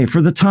 okay,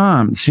 for the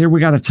toms, here we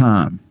got a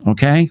tom,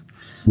 okay?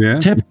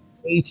 Yeah. Typically,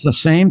 it's the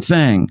same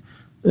thing.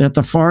 At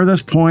the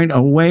farthest point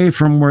away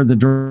from where the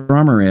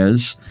drummer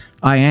is,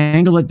 I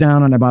angle it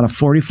down on about a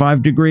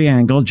 45-degree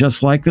angle,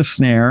 just like the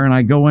snare, and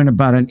I go in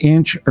about an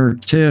inch or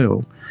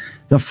two.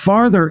 The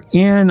farther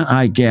in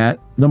I get,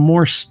 the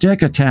more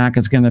stick attack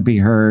is going to be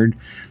heard.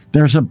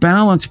 There's a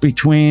balance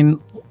between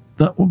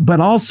but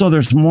also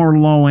there's more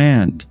low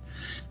end.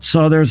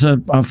 So there's a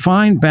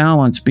fine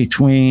balance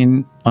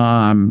between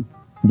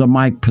the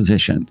mic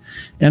position.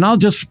 And I'll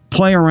just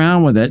play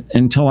around with it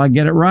until I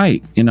get it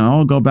right. You know,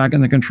 I'll go back in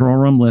the control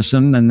room,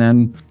 listen, and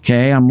then,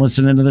 okay, I'm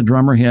listening to the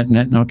drummer hitting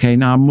it. And okay,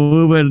 now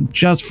move it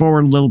just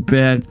forward a little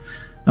bit.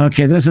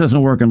 Okay, this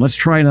isn't working. Let's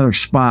try another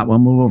spot. We'll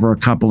move over a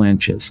couple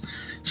inches.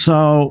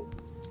 So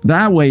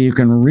that way you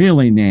can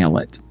really nail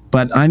it.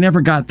 But I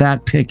never got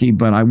that picky,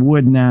 but I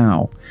would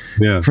now.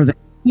 Yeah. For the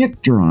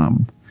kick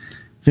drum,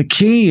 the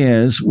key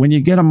is when you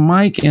get a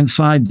mic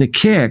inside the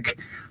kick,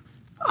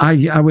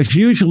 I was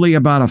usually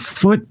about a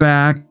foot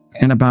back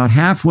and about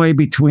halfway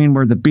between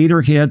where the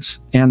beater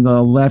hits and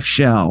the left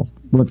shell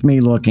with me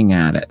looking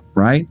at it,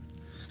 right?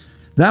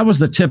 That was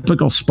the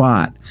typical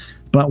spot.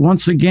 But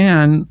once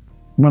again,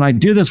 when I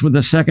do this with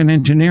the second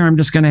engineer, I'm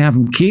just going to have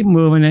him keep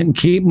moving it and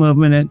keep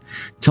moving it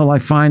till I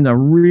find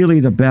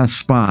the best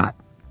spot,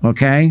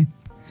 okay?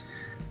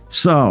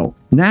 So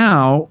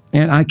now,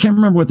 and I can't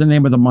remember what the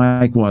name of the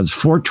mic was,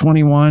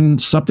 421,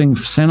 something,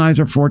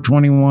 Sennheiser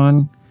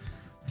 421.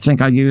 I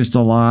think I used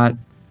a lot.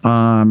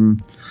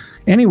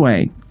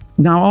 Anyway,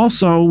 now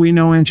also we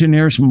know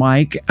engineers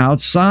mic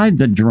outside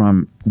the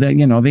drum,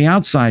 the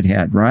outside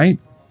head, right?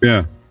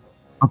 Yeah.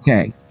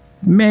 Okay.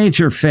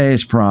 Major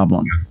phase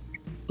problem.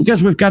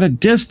 Because we've got a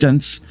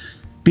distance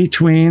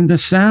between the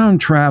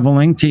sound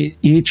traveling to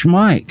each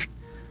mic.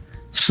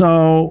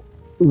 So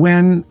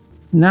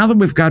now that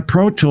we've got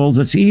Pro Tools,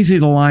 it's easy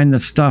to line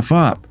this stuff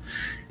up.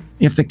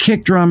 If the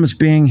kick drum is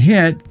being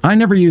hit, I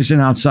never used an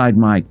outside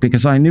mic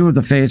because I knew of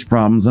the phase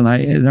problems and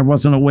there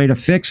wasn't a way to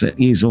fix it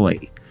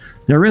easily.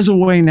 There is a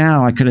way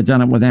now. I could have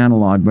done it with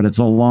analog, but it's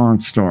a long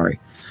story.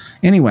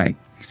 Anyway,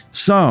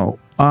 so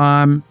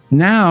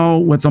now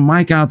with the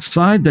mic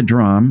outside the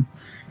drum,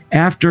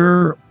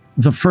 after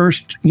the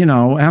first,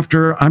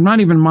 after I'm not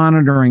even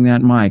monitoring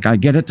that mic, I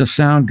get it to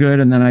sound good,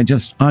 and then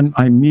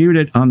I mute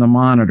it on the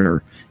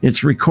monitor.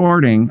 It's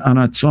recording on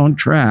its own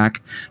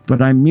track,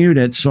 but I mute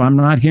it so I'm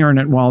not hearing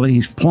it while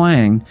he's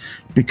playing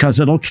because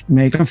it'll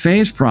make a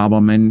phase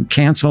problem and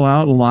cancel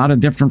out a lot of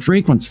different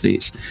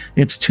frequencies.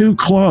 It's too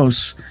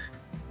close.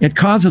 It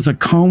causes a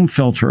comb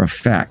filter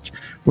effect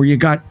where you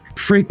got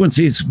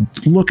frequencies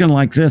looking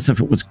like this if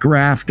it was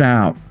graphed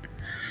out.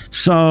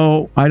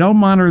 So I don't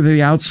monitor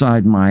the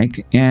outside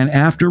mic, and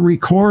after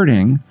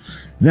recording,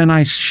 then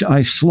I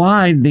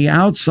slide the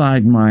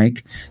outside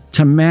mic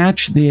to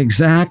match the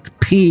exact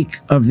peak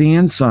of the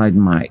inside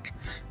mic,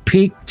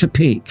 peak to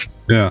peak.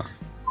 Yeah.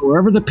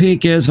 Wherever the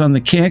peak is on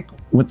the kick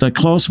with the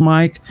close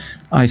mic,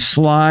 I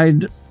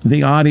slide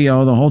the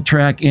audio, the whole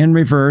track in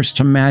reverse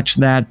to match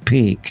that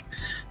peak.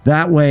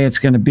 That way it's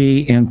going to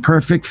be in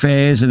perfect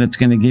phase and it's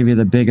going to give you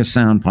the biggest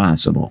sound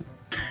possible.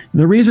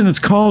 The reason it's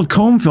called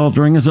comb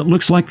filtering is it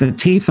looks like the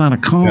teeth on a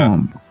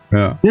comb.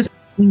 Yeah. This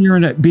when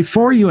you're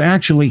before you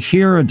actually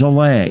hear a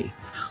delay,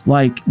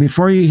 like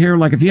before you hear,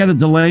 like if you had a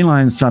delay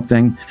line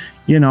something,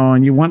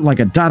 and you want like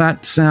a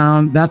dot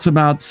sound, that's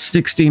about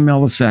 60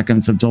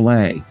 milliseconds of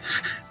delay.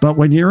 But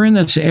when you're in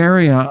this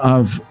area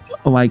of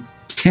like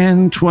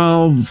 10,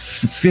 12,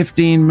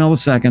 15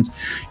 milliseconds,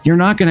 you're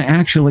not going to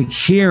actually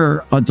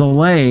hear a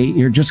delay.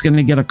 You're just going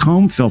to get a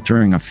comb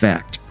filtering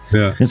effect.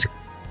 Yeah. It's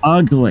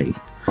ugly.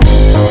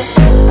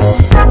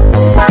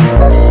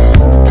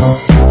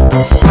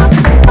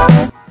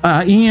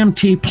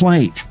 EMT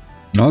plate.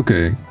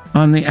 Okay.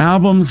 On the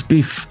albums,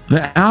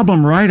 the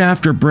album right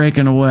after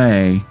Breaking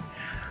Away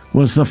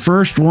was the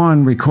first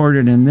one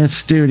recorded in this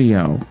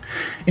studio.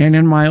 And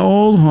in my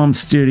old home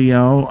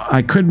studio,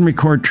 I couldn't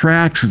record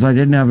tracks because I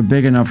didn't have a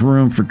big enough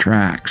room for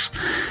tracks.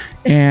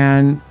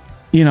 And,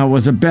 it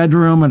was a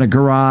bedroom and a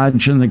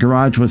garage, and the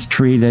garage was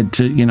treated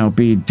to,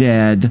 be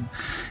dead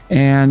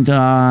and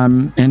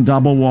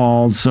double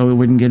walled so it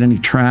wouldn't get any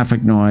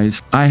traffic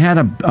noise. I had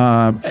a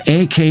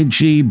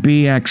AKG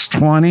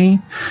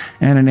BX20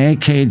 and an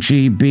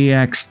AKG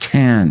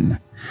BX10.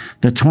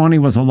 The 20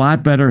 was a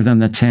lot better than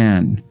the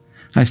 10.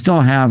 I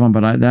still have them,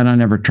 but I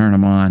never turn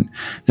them on.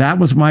 That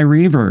was my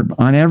reverb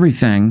on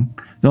everything.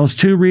 Those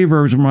two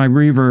reverbs were my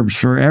reverbs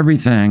for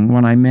everything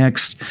when I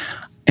mixed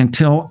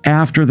until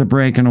after the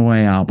Breaking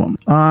Away album.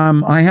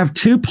 I have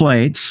two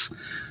plates.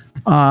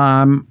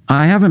 I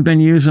haven't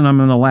been using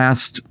them in the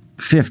last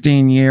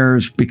 15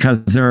 years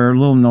because they're a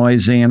little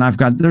noisy, and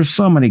there's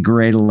so many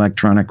great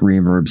electronic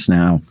reverbs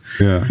now.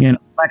 Yeah. You know,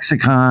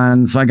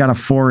 lexicons, I got a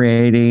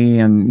 480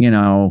 and, you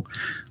know,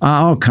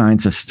 all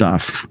kinds of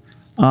stuff.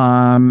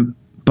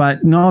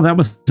 But no, that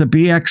was the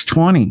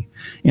BX20,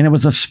 and it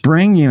was a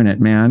spring unit,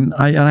 man.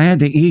 I had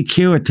to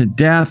EQ it to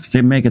death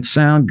to make it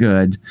sound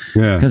good.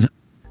 Yeah. Because it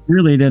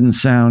really didn't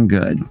sound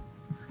good,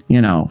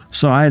 you know.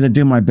 So I had to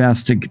do my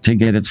best to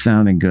get it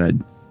sounding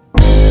good.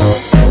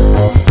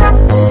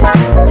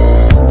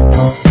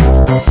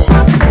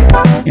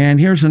 And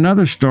here's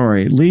another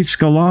story. Lee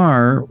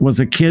Sklar was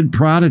a kid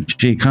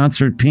prodigy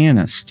concert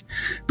pianist,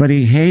 but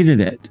he hated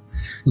it.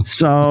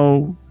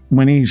 So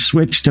when he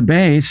switched to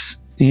bass,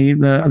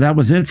 that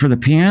was it for the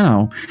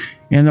piano.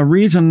 And the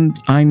reason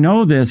I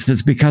know this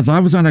is because I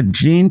was on a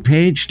Gene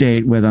Page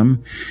date with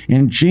him,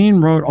 and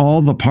Gene wrote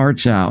all the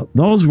parts out.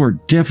 Those were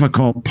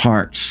difficult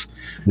parts.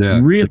 Yeah.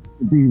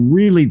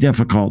 Really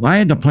difficult. I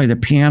had to play the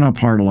piano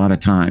part a lot of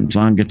times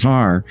on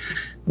guitar.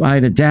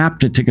 I'd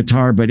adapt it to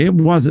guitar, but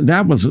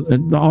that was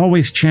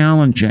always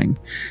challenging.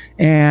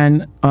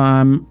 And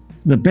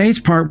the bass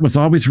part was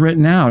always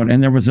written out.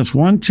 And there was this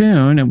one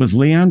tune, it was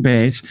Lee on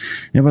bass.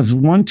 It was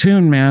one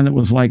tune, man, that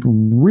was like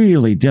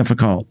really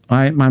difficult.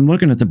 I'm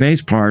looking at the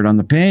bass part on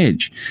the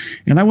page.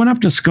 And I went up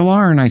to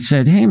Sklar and I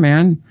said, hey,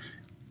 man,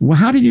 well,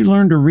 how did you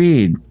learn to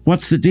read?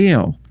 What's the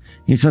deal?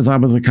 He says, I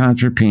was a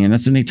concert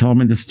pianist, and he told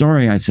me the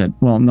story. I said,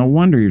 well, no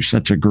wonder you're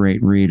such a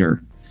great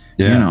reader.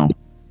 Yeah. You know?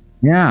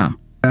 Yeah.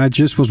 I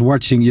just was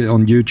watching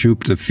on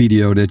YouTube the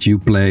video that you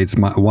played,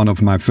 one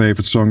of my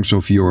favorite songs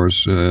of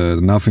yours,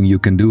 Nothing You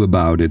Can Do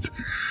About It,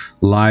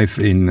 live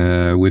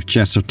with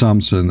Chester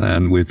Thompson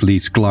and with Lee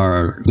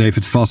Sklar,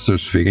 David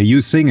Foster's thing, and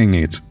you singing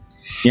it.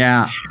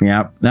 Yeah,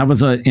 yeah. That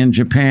was in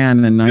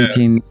Japan in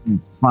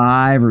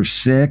 1905 or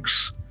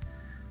 6.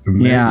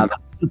 Amazing. Yeah, the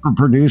Super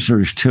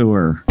Producers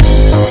Tour.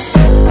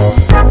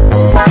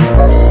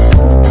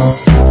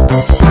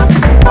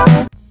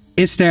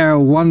 Is there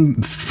one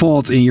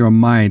thought in your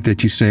mind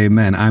that you say,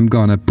 man, I'm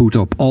gonna put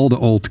up all the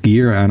old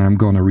gear and I'm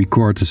gonna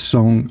record a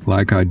song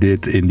like I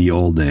did in the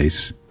old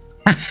days?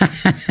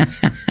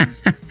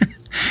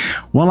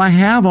 Well, I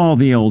have all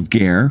the old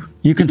gear.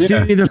 You can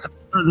see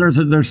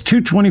there's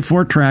two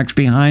 24 tracks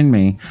behind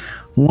me.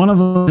 One of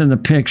them is in the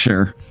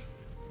picture,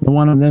 the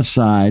one on this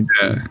side.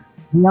 Yeah.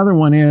 The other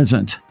one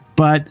isn't.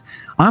 But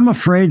I'm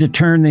afraid to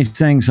turn these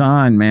things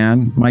on,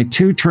 man. My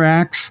 2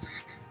 tracks,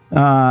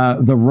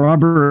 the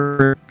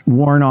rubber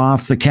worn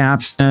off the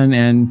capstan,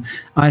 and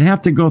I'd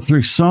have to go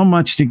through so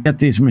much to get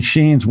these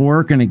machines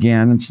working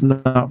again. And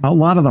a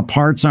lot of the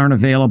parts aren't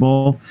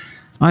available.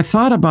 I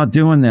thought about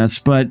doing this,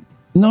 but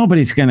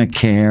nobody's going to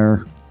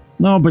care.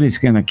 Nobody's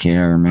going to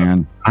care,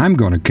 man. I'm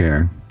going to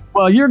care.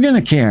 Well, you're going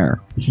to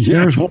care. Yeah.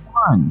 There's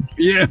one.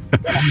 Yeah.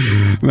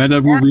 Man,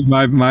 that would be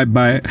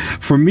my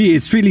for me,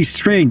 it's really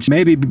strange.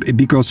 Maybe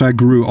because I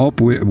grew up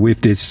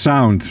with this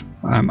sound.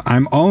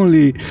 I'm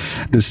only,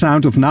 the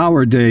sound of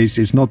nowadays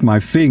is not my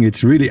thing.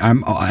 It's really,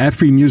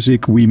 every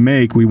music we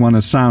make, we want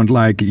to sound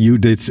like you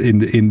did in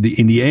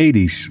the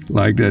 80s.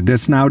 Like that.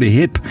 That's now the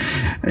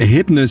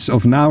hipness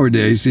of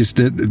nowadays, is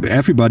that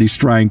everybody's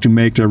trying to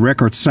make their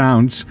record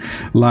sounds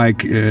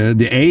like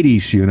the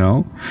 80s, you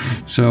know?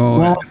 So.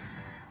 Well,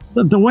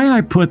 the way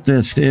I put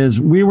this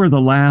is, we were the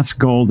last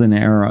golden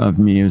era of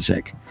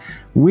music.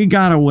 We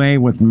got away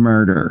with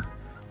murder.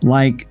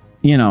 Like,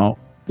 you know,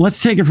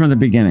 let's take it from the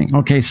beginning.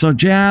 Okay, so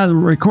jazz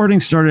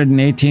recording started in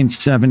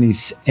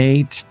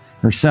 1878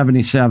 or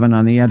 77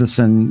 on the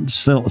Edison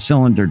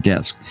cylinder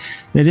disc.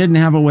 They didn't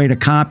have a way to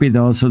copy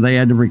those, so they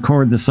had to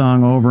record the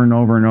song over and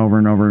over and over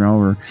and over and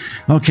over.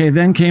 Okay,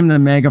 then came the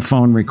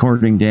megaphone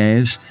recording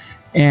days,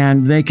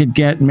 and they could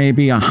get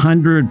maybe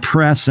 100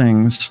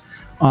 pressings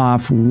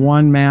off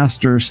one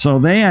master, so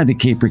they had to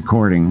keep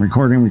recording. When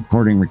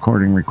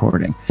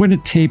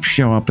did tape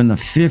show up? In the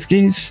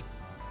 50s?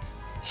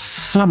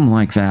 Something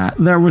like that.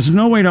 There was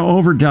no way to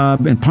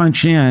overdub and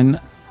punch in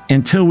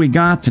until we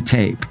got to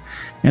tape.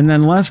 And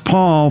then Les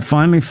Paul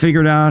finally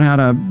figured out how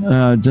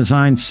to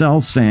design cell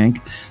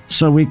sync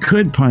so we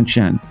could punch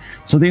in.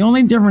 So the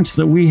only difference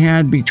that we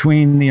had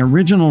between the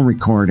original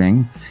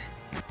recording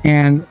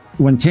and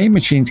when tape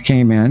machines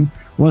came in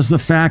was the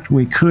fact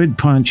we could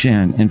punch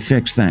in and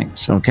fix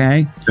things,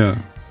 okay? Yeah.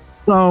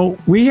 So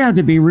we had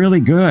to be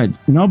really good.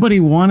 Nobody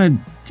wanted,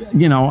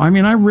 you know, I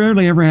mean, I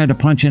rarely ever had to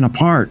punch in a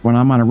part when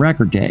I'm on a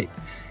record date.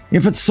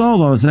 If it's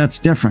solos, that's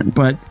different.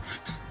 But,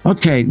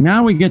 okay,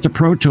 now we get to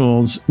Pro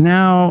Tools.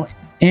 Now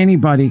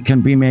anybody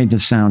can be made to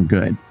sound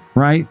good,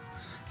 right?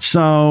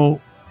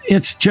 So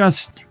it's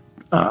just,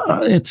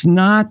 it's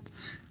not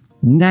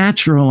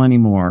natural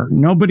anymore.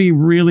 Nobody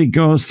really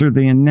goes through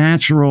the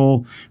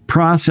natural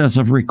process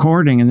of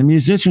recording, and the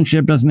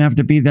musicianship doesn't have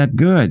to be that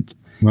good.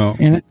 Well,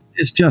 and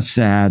it's just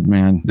sad,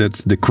 man. That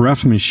the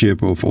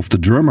craftsmanship of the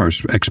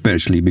drummers,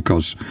 especially,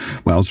 because,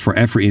 well, it's for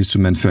every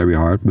instrument very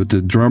hard, but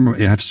the drummer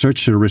have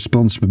such a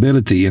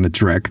responsibility in a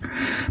track.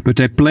 But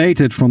they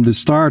played it from the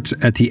start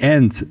at the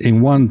end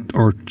in 1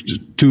 or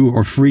 2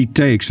 or 3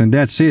 takes, and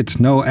that's it.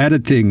 No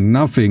editing,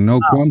 nothing, no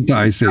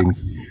quantizing.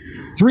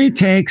 3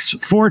 takes,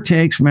 4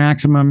 takes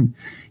maximum.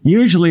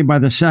 Usually by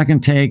the second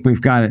take,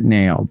 we've got it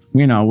nailed.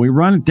 You know, we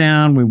run it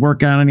down, we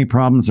work out any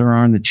problems there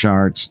are in the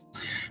charts.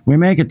 We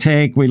make a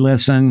take, we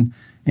listen,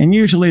 and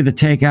usually the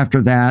take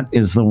after that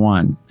is the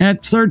one.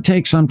 At third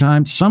take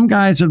sometimes, some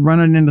guys would run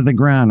it into the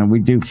ground and we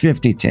do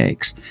 50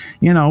 takes.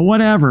 You know,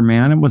 whatever,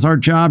 man. It was our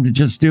job to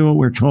just do what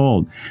we're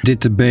told.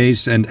 Did the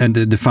bass and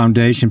the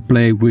foundation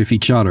play with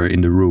each other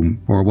in the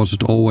room? Or was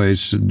it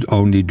always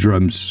only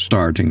drums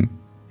starting?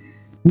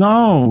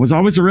 No, it was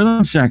always a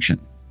rhythm section.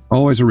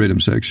 Always a rhythm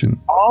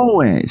section.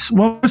 Always.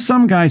 Well, there's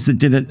some guys that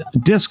did it,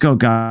 disco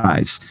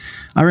guys.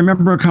 I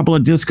remember a couple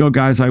of disco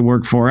guys I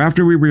worked for.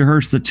 After we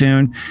rehearsed the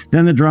tune,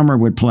 then the drummer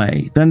would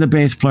play, then the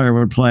bass player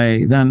would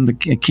play, then the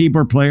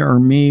keyboard player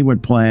or me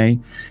would play.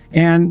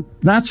 And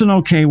that's an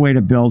okay way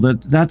to build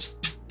it.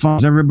 That's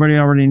fun. Everybody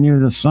already knew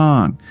the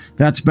song.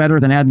 That's better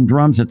than adding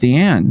drums at the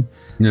end.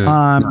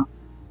 Yeah.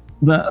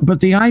 But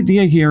the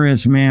idea here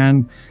is,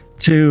 man,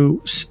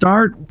 to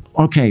start,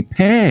 okay,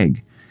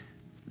 Peg.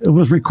 It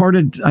was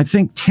recorded, I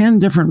think, 10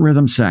 different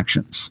rhythm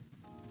sections.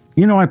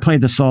 You know, I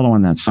played the solo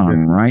on that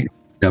song, right?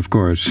 Yeah, of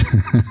course.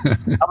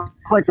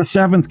 It's like the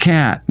Seventh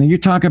Cat. And you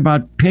talk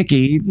about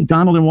picky.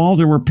 Donald and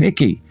Walter were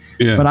picky.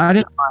 Yeah. But I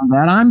didn't find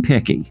that. I'm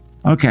picky.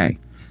 Okay.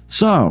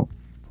 So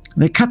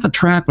they cut the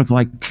track with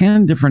like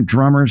 10 different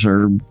drummers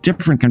or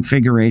different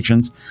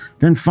configurations.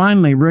 Then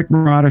finally, Rick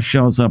Marotta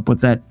shows up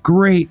with that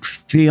great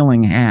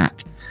feeling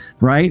hat,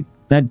 right?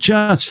 That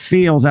just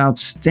feels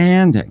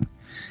outstanding.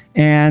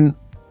 And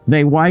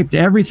they wiped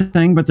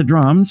everything but the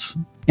drums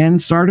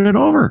and started it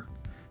over.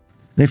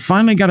 They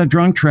finally got a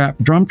drum track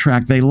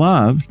they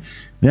loved.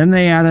 Then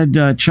they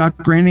added Chuck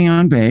Rainey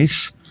on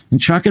bass, and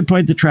Chuck had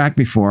played the track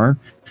before.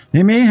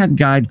 They may have had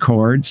guide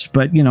chords,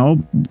 but you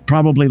know,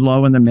 probably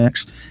low in the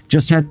mix.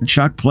 Just had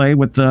Chuck play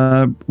with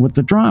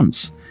the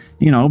drums.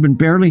 You know, been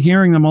barely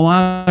hearing the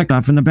melodic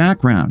stuff in the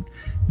background.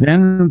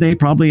 Then they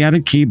probably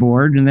added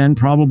keyboard, and then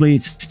probably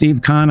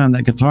Steve Kahn on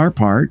the guitar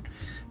part.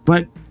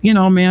 But you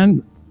know,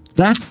 man,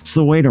 that's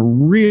the way to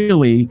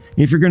really,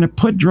 if you're going to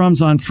put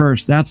drums on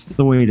first, that's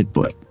the way to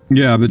put.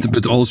 Yeah,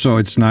 but also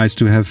it's nice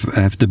to have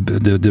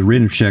the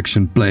rhythm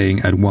section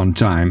playing at one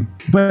time.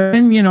 But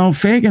then, you know,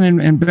 Fagan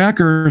and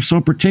Becker are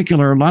so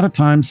particular. A lot of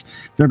times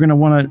they're going to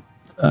want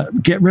to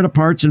get rid of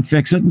parts and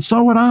fix it, and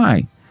so would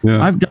I.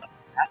 Yeah. I've done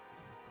that.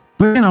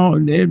 But, you know,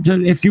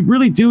 if you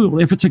really do,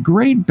 if it's a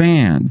great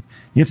band,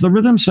 if the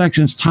rhythm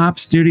section's top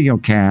studio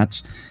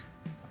cats,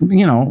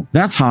 you know,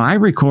 that's how I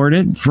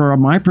recorded for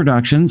my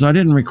productions. I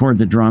didn't record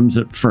the drums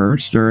at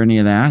first or any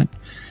of that.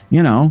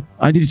 You know,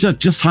 I did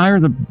just hire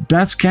the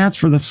best cats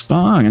for the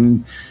song,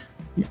 and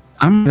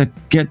I'm going to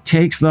get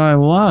takes that I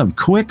love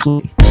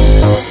quickly.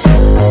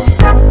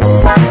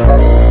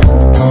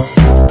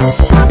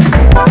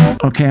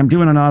 Okay, I'm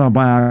doing an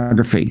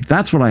autobiography.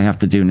 That's what I have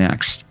to do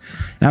next.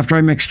 After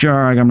I mix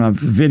Jarreau, I'm going to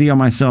video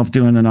myself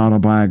doing an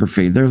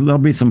autobiography. There'll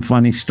be some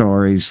funny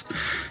stories,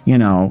 you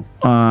know.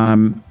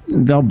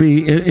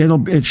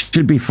 It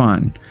should be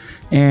fun,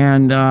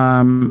 and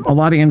a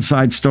lot of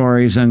inside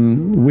stories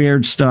and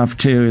weird stuff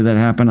too that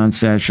happen on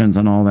sessions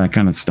and all that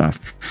kind of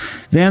stuff.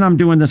 Then I'm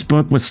doing this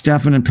book with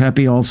Stefan and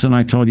Peppy Olson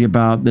I told you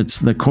about. That's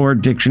the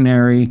chord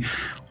dictionary,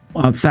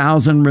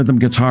 1,000 rhythm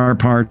guitar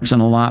parts,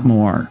 and a lot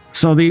more.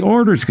 So the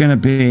order's going to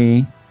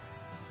be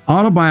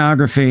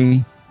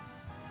autobiography,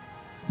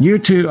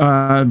 YouTube,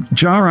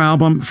 Jarreau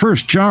album,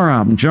 first Jarreau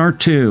album, Jar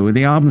 2.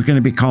 The album's going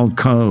to be called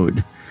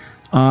Code.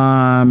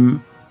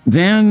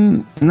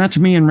 Then, and that's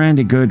me and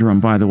Randy Goodrum,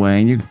 by the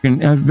way, and you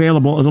can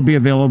it'll be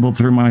available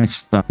through my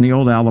stuff. The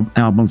old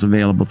album's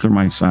available through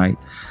my site.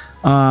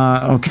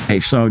 Okay,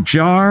 so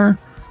Jar,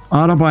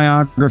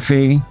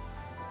 autobiography,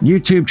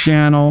 YouTube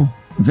channel,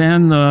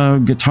 then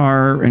the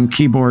guitar and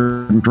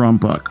keyboard and drum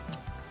book.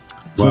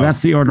 So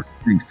that's the order.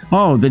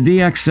 Oh, the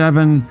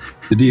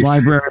DX7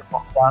 library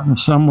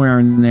somewhere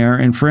in there.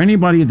 And for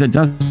anybody that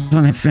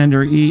doesn't have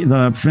Fender E,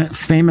 the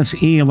famous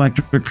E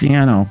electric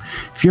piano,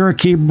 if you're a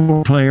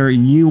keyboard player,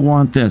 you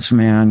want this,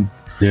 man.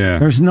 Yeah.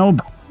 There's no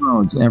better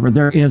Rhodes ever.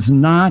 There is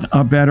not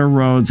a better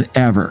Rhodes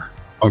ever.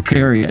 Okay.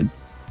 Period.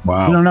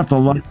 Wow. You don't have to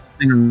look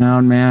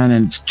around, man,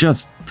 and it's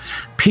just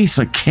piece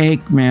of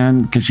cake,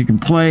 man, because you can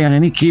play on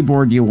any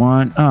keyboard you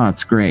want. Oh,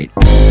 it's great.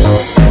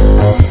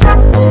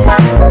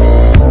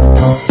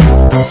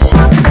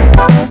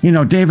 You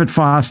know, David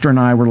Foster and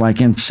I were like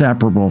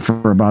inseparable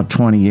for about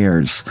 20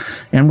 years,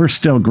 and we're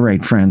still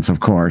great friends, of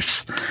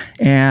course.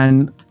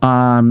 And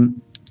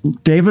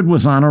David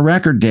was on a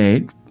record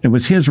date. It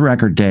was his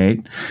record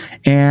date.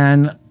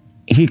 And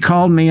he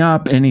called me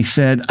up and he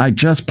said, I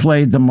just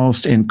played the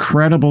most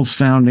incredible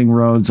sounding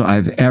Rhodes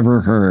I've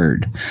ever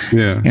heard.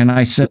 Yeah. And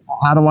I said, well,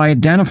 how do I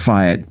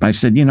identify it? I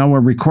said, you know,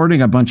 we're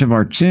recording a bunch of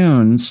our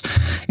tunes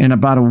in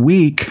about a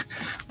week,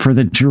 for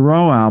the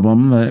Jarreau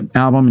album, the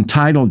album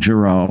entitled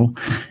Jarreau.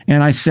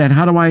 And I said,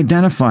 how do I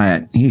identify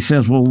it? He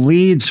says, well,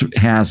 Leeds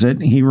has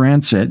it. He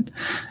rents it.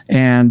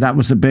 And that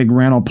was a big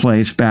rental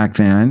place back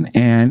then.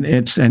 And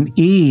it's an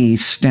E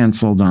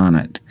stenciled on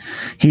it.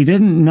 He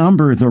didn't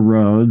number the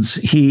Rhodes.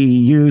 He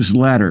used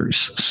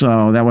letters.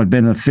 So that would have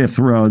been the 5th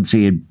Rhodes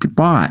he had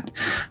bought.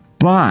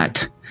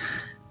 But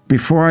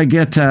before I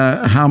get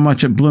to how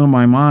much it blew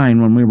my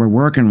mind when we were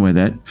working with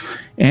it,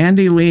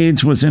 Andy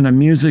Leeds was in a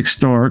music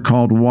store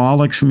called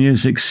Wallach's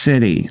Music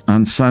City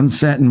on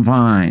Sunset and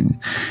Vine.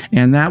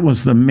 And that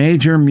was the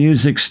major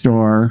music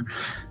store,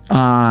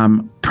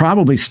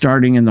 probably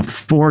starting in the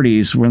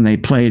 40s when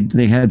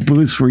they had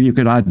booths where you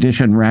could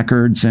audition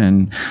records,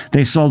 and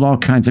they sold all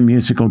kinds of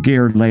musical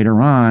gear later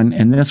on.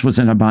 And this was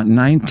in about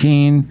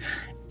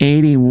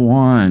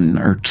 1981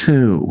 or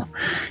 2.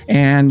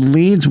 And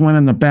Leeds went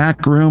in the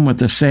back room with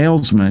the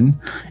salesman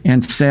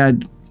and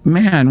said,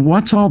 man,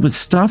 what's all this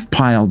stuff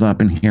piled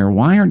up in here?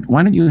 Why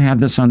don't you have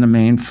this on the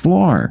main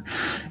floor?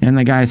 And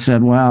the guy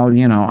said, well,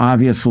 you know,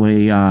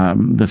 obviously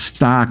the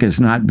stock is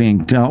not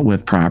being dealt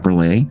with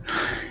properly.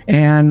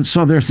 And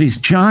so there's these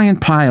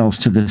giant piles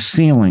to the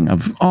ceiling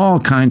of all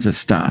kinds of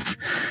stuff.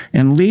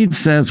 And Leeds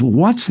says,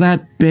 what's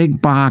that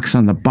big box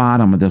on the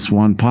bottom of this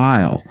one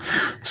pile?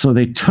 So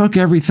they took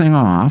everything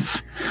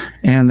off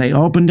and they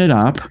opened it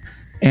up,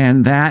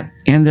 and that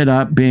ended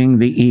up being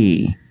the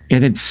E.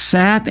 It had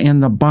sat in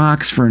the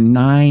box for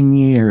 9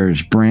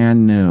 years,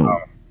 brand new.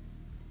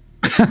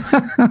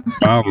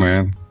 Oh,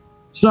 man.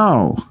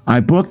 So I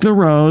booked the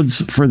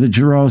Rhodes for the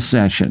Jarreau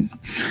session.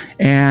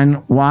 And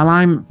while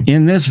I'm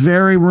in this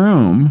very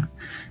room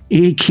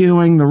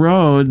EQing the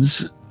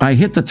Rhodes, I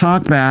hit the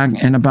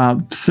talkback in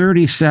about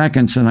 30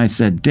 seconds, and I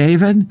said,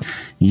 David,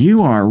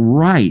 you are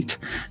right.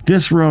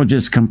 This Rhodes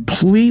is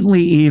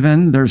completely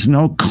even. There's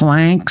no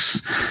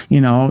clanks, you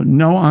know,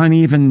 no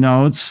uneven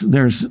notes.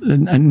 There's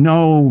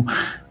no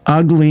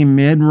ugly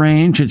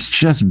mid-range. It's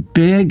just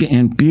big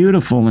and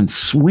beautiful and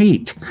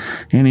sweet.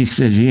 And he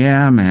says,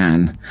 yeah,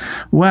 man.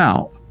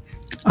 Well,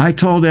 I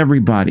told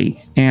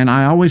everybody, and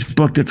I always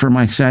booked it for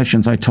my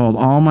sessions. I told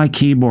all my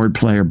keyboard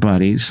player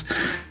buddies,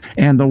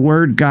 and the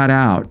word got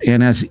out.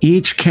 And as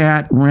each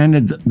cat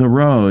rented the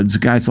Rhodes,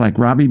 guys like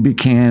Robbie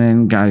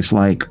Buchanan, guys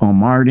like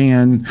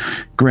Omardian,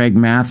 Greg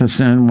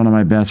Matheson, one of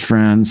my best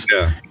friends,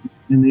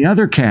 and the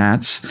other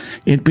cats,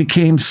 it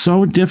became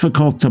so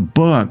difficult to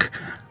book.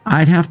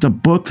 I'd have to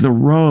book the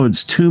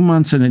Rhodes 2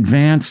 months in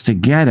advance to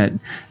get it.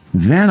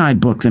 Then I'd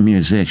book the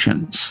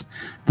musicians.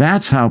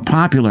 That's how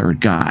popular it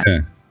got.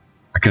 Yeah.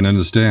 I can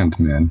understand,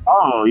 man.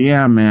 Oh,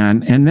 yeah,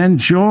 man. And then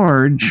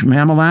George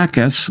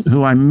Mamalakis,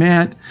 who I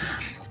met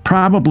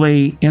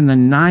probably in the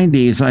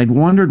 90s, I'd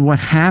wondered what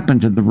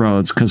happened to the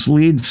Rhodes because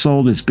Leeds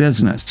sold his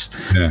business.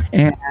 Yeah.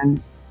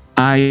 And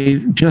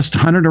I just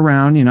hunted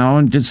around, you know,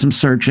 and did some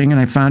searching,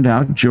 and I found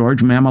out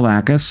George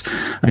Mamalakis,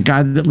 a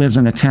guy that lives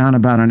in a town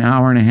about an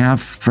hour and a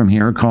half from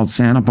here called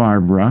Santa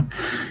Barbara.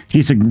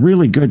 He's a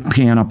really good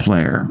piano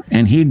player,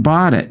 and he'd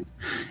bought it.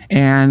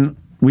 And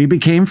we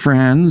became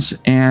friends,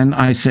 and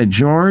I said,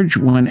 George,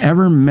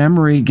 whenever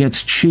memory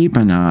gets cheap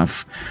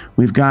enough,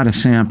 we've got to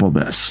sample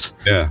this.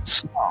 Yeah.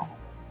 So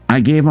I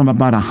gave him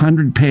about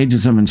 100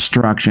 pages of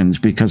instructions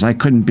because I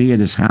couldn't be at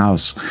his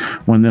house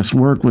when this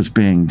work was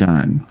being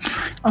done.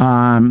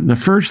 The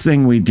first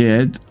thing we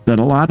did that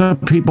a lot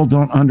of people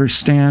don't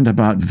understand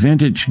about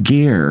vintage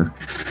gear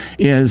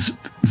is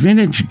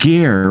vintage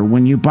gear,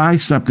 when you buy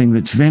something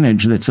that's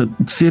vintage, that's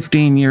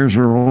 15 years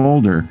or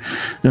older,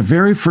 the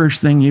very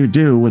first thing you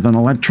do with an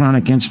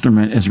electronic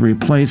instrument is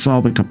replace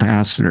all the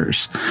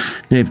capacitors.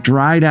 They've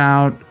dried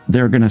out.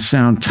 They're going to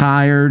sound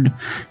tired.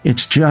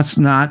 It's just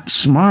not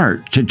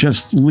smart to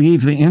just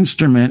leave the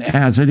instrument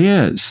as it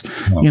is.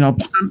 No. You know,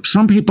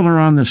 some people are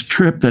on this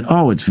trip that,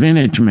 oh, it's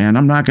vintage, man,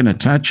 I'm not going to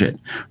touch it.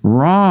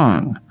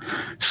 Wrong.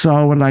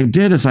 So what I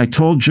did is I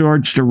told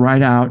George to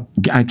write out,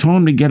 I told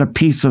him to get a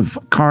piece of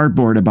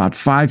cardboard about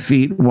 5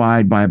 feet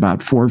wide by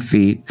about 4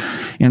 feet.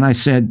 And I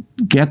said,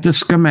 get the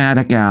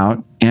schematic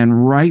out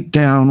and write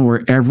down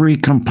where every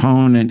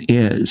component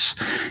is.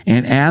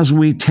 And as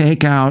we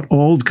take out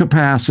old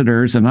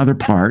capacitors and other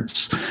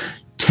parts,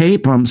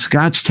 tape them,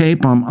 scotch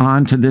tape them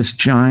onto this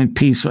giant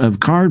piece of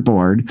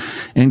cardboard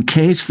in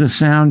case the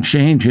sound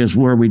changes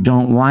where we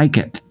don't like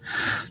it.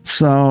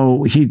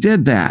 So he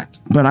did that.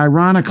 But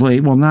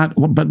ironically, well, not,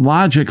 but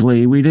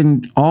logically, we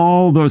didn't,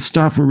 all those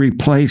stuff we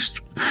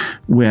replaced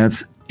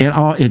with,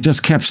 it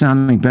just kept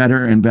sounding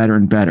better and better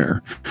and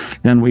better.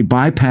 Then we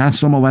bypassed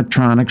some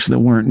electronics that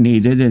weren't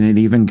needed, and it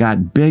even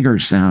got bigger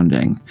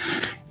sounding.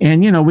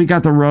 And, you know, we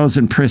got the Rhodes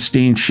in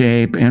pristine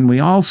shape, and we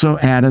also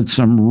added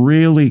some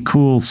really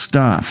cool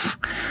stuff.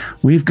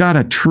 We've got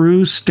a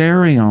true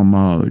stereo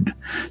mode.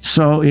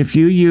 So if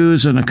you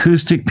use an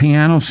acoustic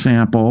piano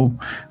sample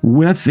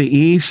with the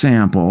E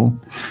sample,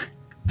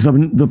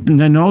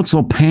 the notes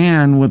will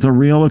pan with a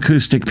real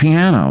acoustic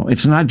piano.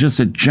 It's not just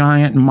a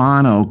giant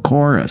mono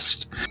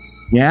chorus.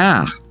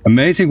 Yeah.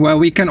 Amazing. Well,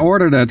 we can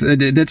order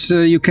that. That's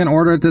you can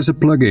order it as a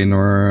plugin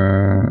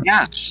or...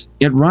 Yes.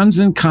 It runs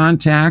in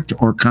Contact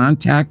or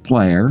Contact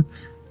Player.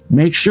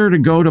 make sure to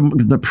go to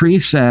the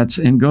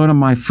presets and go to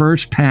my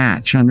first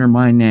patch under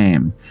my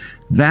name.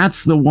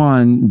 That's the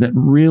one that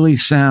really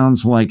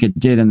sounds like it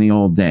did in the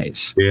old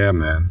days. Yeah,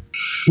 man.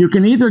 You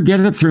can either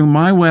get it through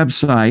my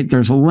website,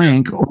 there's a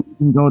link, or you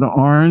can go to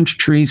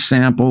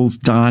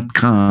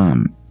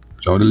orangetreesamples.com.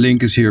 So the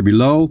link is here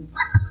below.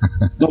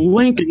 The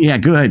link, yeah,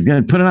 good.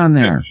 Put it on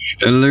there.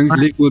 The link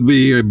would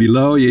be here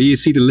below. You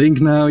see the link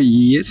now?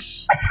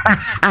 Yes.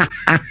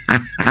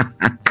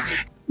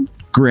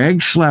 Greg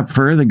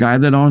Schlepfer, the guy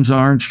that owns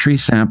Orange Tree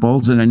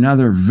Samples, and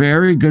another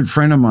very good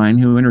friend of mine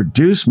who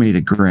introduced me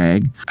to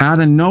Greg, out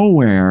of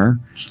nowhere,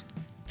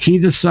 he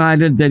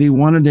decided that he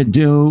wanted to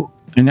do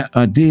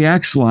a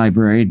DX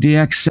library,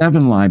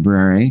 DX7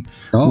 library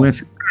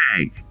with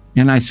Greg.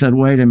 And I said,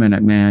 wait a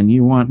minute, man,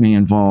 you want me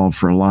involved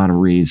for a lot of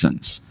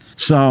reasons.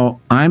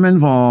 So I'm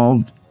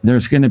involved.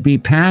 There's going to be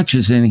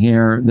patches in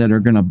here that are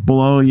going to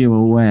blow you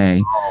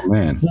away. Oh,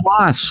 man.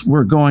 Plus,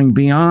 we're going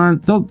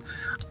beyond.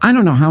 I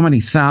don't know how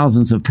many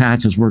thousands of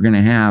patches we're going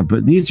to have,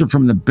 but these are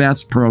from the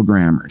best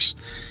programmers.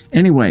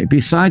 Anyway,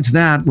 besides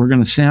that, we're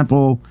going to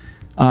sample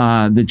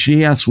the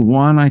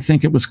GS1, I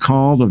think it was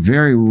called, a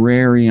very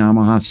rare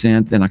Yamaha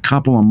synth, and a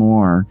couple of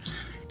more.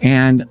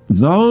 And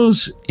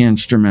those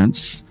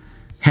instruments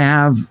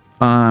have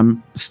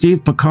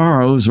Steve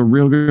Porcaro, who's a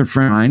real good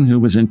friend of mine, who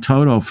was in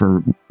Toto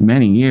for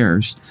many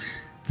years.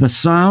 The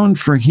Sound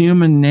for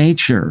Human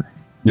Nature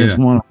is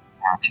one of the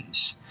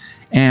patches.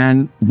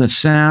 And the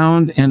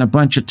sound and a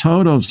bunch of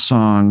Toto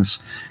songs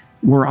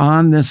were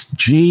on this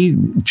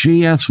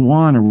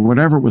GS1 or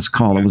whatever it was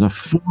called. It was a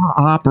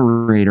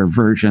 4-operator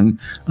version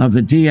of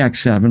the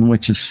DX7,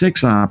 which is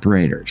 6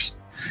 operators.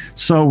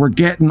 So we're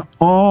getting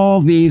all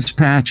these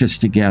patches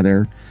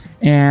together,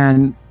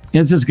 and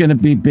this is going to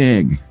be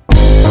big.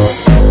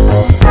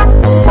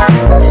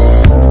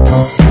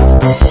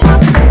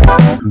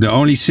 The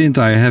only synth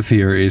I have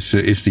here is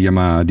the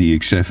Yamaha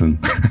DX7.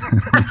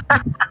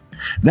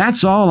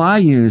 That's all I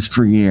used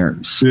for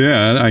years.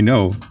 Yeah, I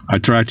know. I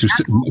try to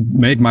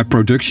make my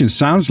production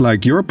sounds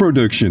like your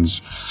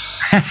productions.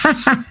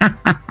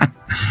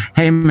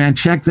 Hey, man,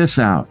 check this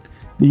out.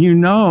 You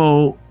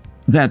know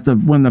that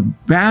when the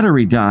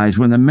battery dies,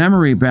 when the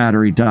memory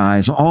battery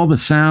dies, all the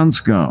sounds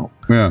go.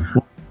 Yeah.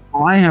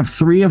 Well, I have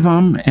 3 of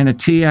them and a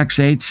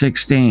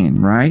TX816,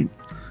 right?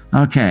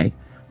 Okay.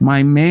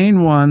 My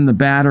main one, the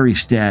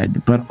battery's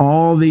dead, but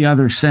all the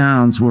other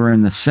sounds were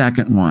in the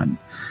second one.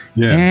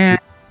 Yeah.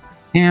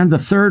 And the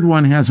third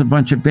one has a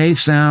bunch of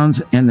bass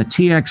sounds, and the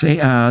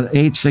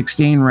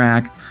TX816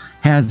 rack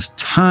has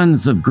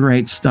tons of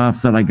great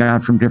stuff that I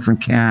got from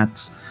different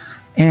cats.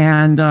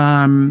 And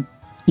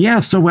yeah,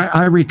 so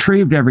I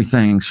retrieved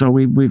everything. So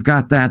we've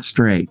got that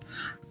straight.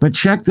 But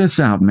check this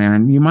out,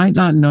 man. You might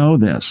not know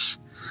this.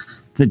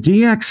 The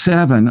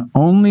DX7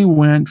 only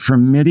went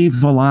from MIDI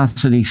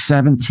velocity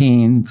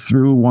 17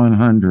 through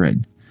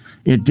 100.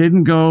 It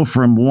didn't go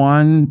from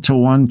 1 to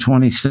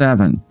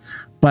 127.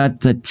 But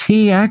the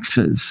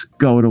TXs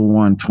go to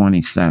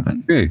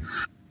 127. Okay.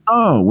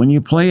 Oh, when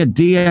you play a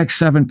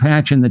DX7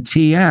 patch in the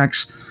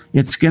TX,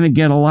 it's going to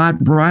get a lot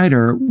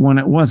brighter when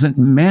it wasn't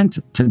meant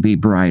to be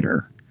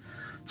brighter.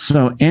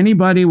 So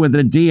anybody with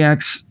a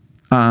DX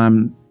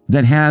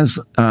that has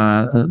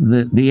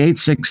the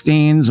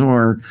 816s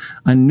or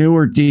a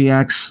newer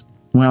DX,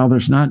 well,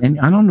 there's not any.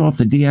 I don't know if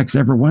the DX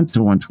ever went to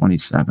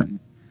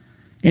 127.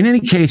 In any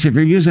case, if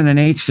you're using an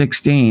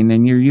 816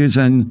 and you're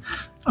using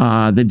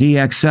the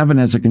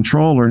DX7 as a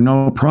controller,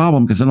 no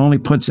problem, because it only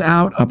puts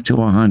out up to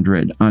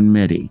 100 on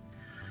MIDI.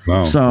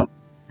 Wow. So, as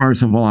far as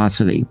the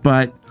velocity.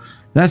 But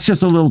that's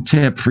just a little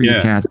tip for you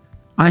cats.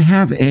 I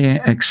have a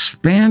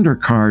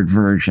expander card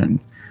version.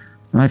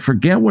 I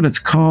forget what it's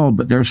called,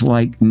 but there's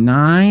like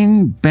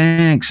 9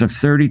 banks of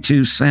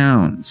 32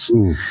 sounds.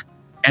 Ooh.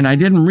 And I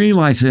didn't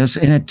realize this,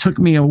 and it took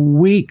me a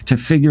week to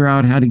figure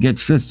out how to get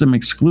system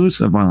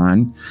exclusive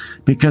on,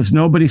 because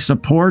nobody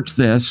supports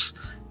this.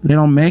 They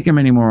don't make them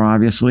anymore,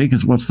 obviously,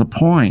 because what's the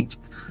point?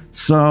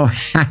 So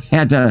I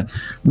had to,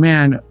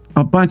 man,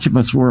 a bunch of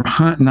us were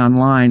hunting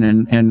online,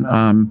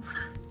 and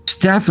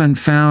Stefan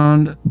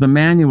found the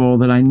manual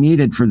that I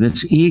needed for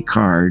this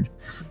E-card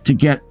to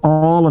get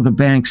all of the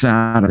banks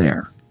out of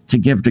there to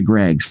give to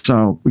Greg.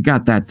 So we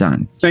got that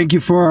done. Thank you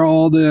for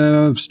all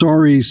the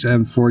stories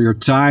and for your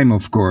time,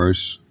 of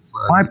course.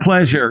 My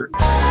pleasure.